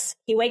unconscious.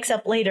 He wakes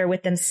up later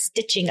with them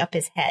stitching up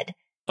his head.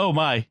 Oh,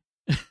 my.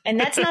 And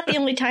that's not the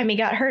only time he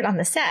got hurt on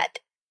the set.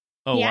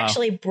 He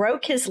actually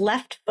broke his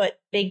left foot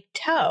big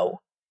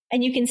toe.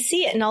 And you can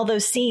see it in all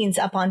those scenes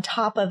up on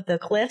top of the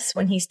cliffs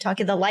when he's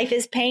talking, the life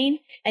is pain,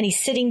 and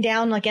he's sitting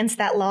down against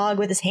that log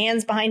with his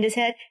hands behind his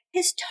head.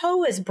 His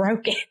toe is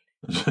broken.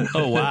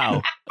 Oh,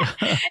 wow.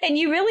 And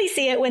you really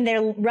see it when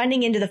they're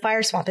running into the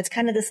fire swamp. It's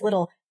kind of this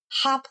little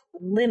hop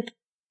limp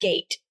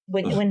gait.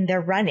 When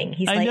they're running,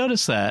 I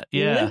noticed that.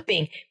 Yeah,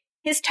 limping.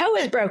 His toe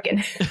is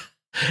broken.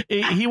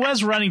 He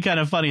was running kind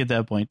of funny at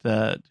that point.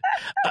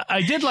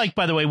 I did like,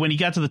 by the way, when he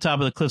got to the top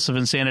of the Cliffs of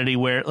Insanity,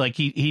 where like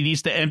he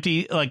needs to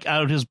empty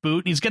out his boot,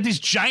 and he's got these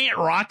giant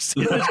rocks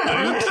in his boot.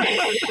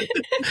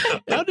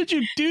 How did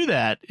you do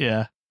that?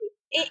 Yeah,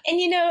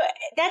 and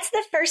that's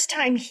the first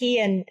time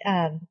he and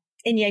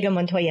Inigo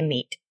Montoya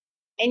meet,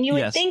 and you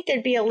would think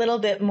there'd be a little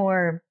bit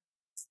more,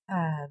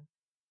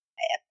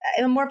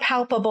 a more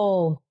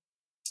palpable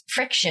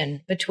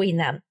friction between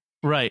them.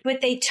 Right. But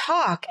they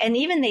talk, and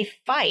even they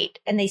fight,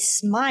 and they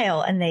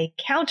smile, and they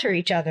counter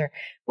each other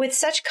with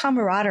such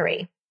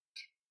camaraderie.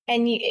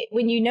 And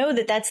when you know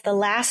that that's the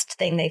last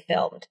thing they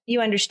filmed,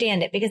 you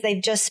understand it because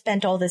they've just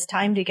spent all this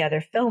time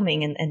together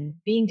filming and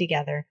being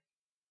together.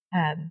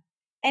 And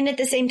at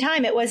the same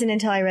time, it wasn't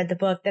until I read the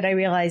book that I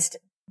realized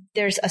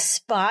there's a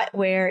spot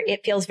where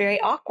it feels very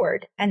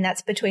awkward. And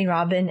that's between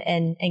Robin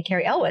and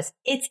Cary Elwes.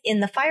 It's in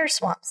the fire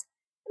swamps.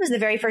 It was the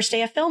very first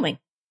day of filming.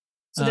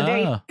 So the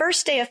very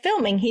first day of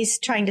filming, he's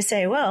trying to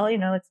say, well,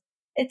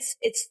 it's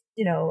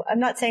I'm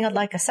not saying I'd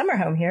like a summer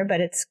home here,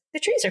 but the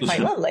trees are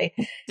quite lovely.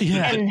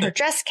 Yeah. And her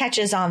dress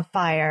catches on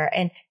fire.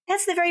 And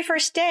that's the very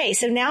first day.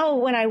 So now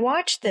when I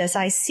watch this,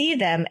 I see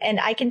them and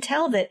I can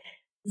tell that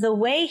the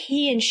way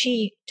he and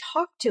she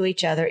talk to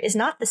each other is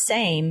not the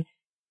same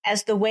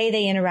as the way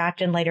they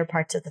interact in later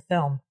parts of the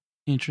film.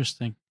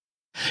 Interesting.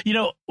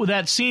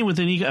 That scene with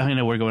Inigo, I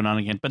know we're going on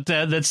again, but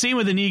that scene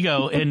with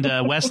Inigo and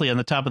Wesley on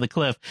the top of the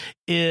cliff,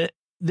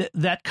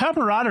 that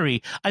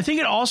camaraderie, I think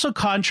it also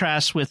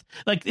contrasts with,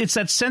 like, it's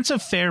that sense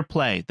of fair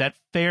play, that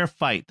fair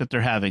fight that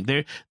they're having.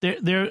 They're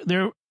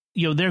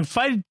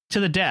fighting to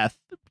the death,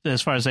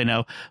 as far as I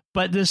know,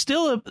 but there's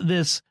still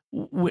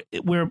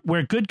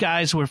we're good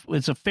guys.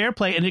 It's a fair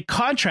play, and it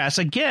contrasts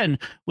again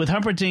with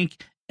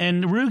Humperdinck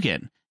and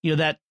Rugen.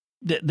 That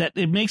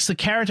it makes the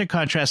character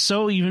contrast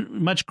so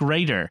even much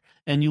greater,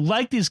 and you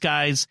like these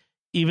guys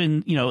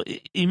even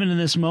in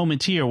this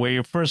moment here where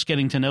you're first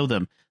getting to know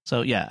them.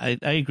 So yeah, I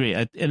agree.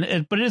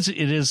 But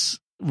it is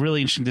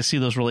really interesting to see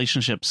those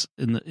relationships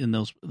in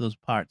those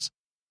parts.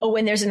 Oh,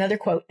 and there's another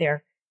quote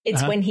there.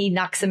 It's when he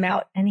knocks him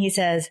out and he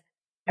says,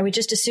 "I would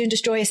just as soon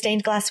destroy a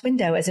stained glass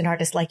window as an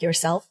artist like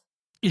yourself.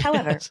 Yes.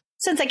 However,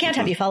 since I can't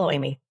have you following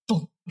me."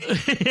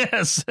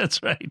 Yes,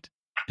 that's right.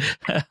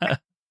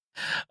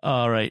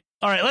 All right.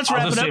 Let's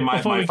wrap it up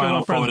before we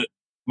go further.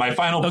 My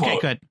final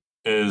quote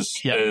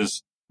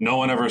is no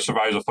one ever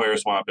survives a fire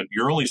swamp, and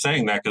you're only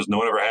saying that because no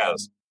one ever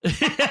has.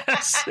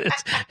 Yes,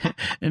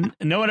 and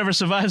no one ever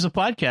survives a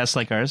podcast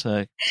like ours.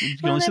 You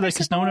can only say that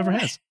because no one ever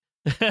has.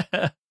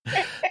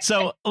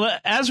 So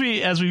as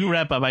we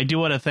wrap up, I do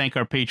want to thank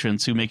our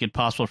patrons who make it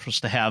possible for us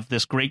to have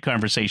this great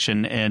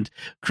conversation and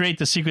create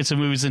the secrets of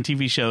movies and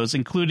TV shows,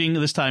 including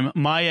this time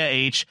Maya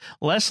H,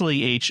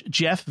 Leslie H,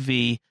 Jeff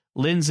V,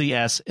 Lindsay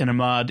S, and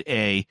Ahmad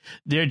A.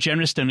 Their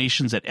generous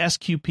donations at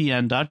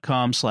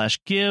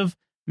sqpn.com/give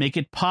make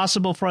it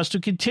possible for us to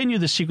continue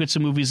the secrets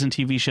of movies and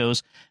TV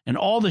shows and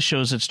all the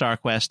shows at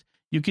StarQuest.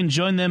 You can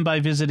join them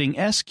by visiting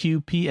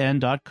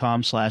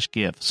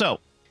sqpn.com/give. So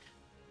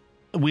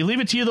we leave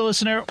it to you, the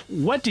listener.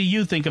 What do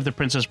you think of The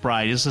Princess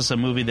Bride? Is this a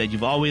movie that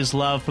you've always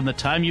loved from the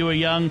time you were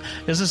young?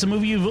 Is this a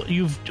movie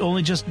you've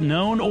only just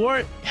known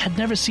or had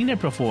never seen it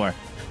before?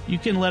 You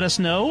can let us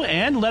know,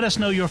 and let us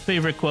know your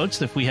favorite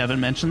quotes if we haven't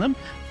mentioned them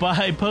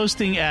by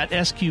posting at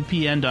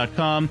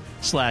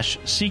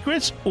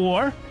sqpn.com/secrets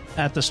or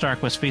at the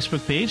StarQuest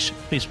Facebook page,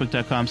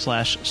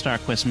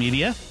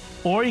 facebook.com/StarQuestMedia,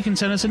 or you can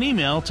send us an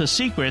email to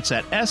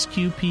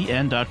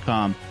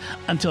secrets@sqpn.com.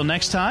 Until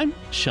next time,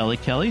 Shelley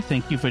Kelly,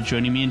 thank you for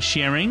joining me and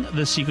sharing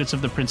the secrets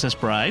of The Princess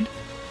Bride.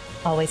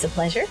 Always a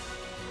pleasure.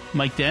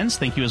 Mike Denz,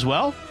 thank you as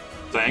well.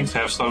 Thanks.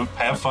 Have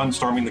fun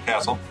storming the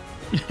castle.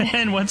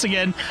 And once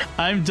again,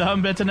 I'm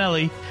Dom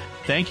Bettinelli.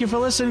 Thank you for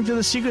listening to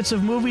the secrets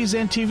of movies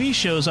and TV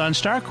shows on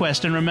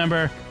StarQuest. And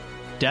remember,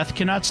 death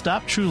cannot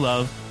stop true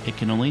love. It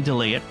can only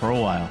delay it for a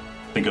while.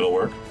 Think it'll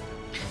work?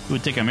 It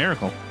would take a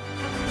miracle.